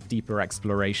 a kind of deeper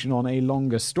exploration on a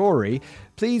longer story,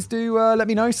 please do let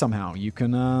me know somehow. You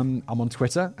can, I'm on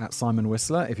Twitter at Simon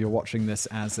Whistler. If you're watching this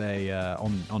as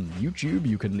on YouTube,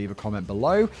 you can leave a comment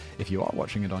below. If you are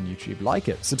watching it on YouTube, like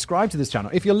it. Subscribe to this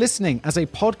channel. If you're listening as a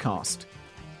podcast,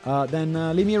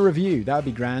 then leave me a review. That would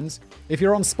be grand. If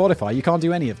you're on Spotify, you can't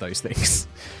do any of those things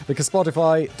because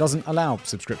Spotify doesn't allow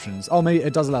subscriptions. Oh, maybe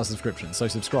it does allow subscriptions, so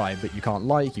subscribe, but you can't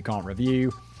like, you can't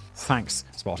review. Thanks,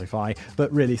 Spotify.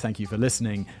 But really, thank you for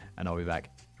listening, and I'll be back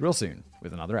real soon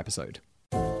with another episode.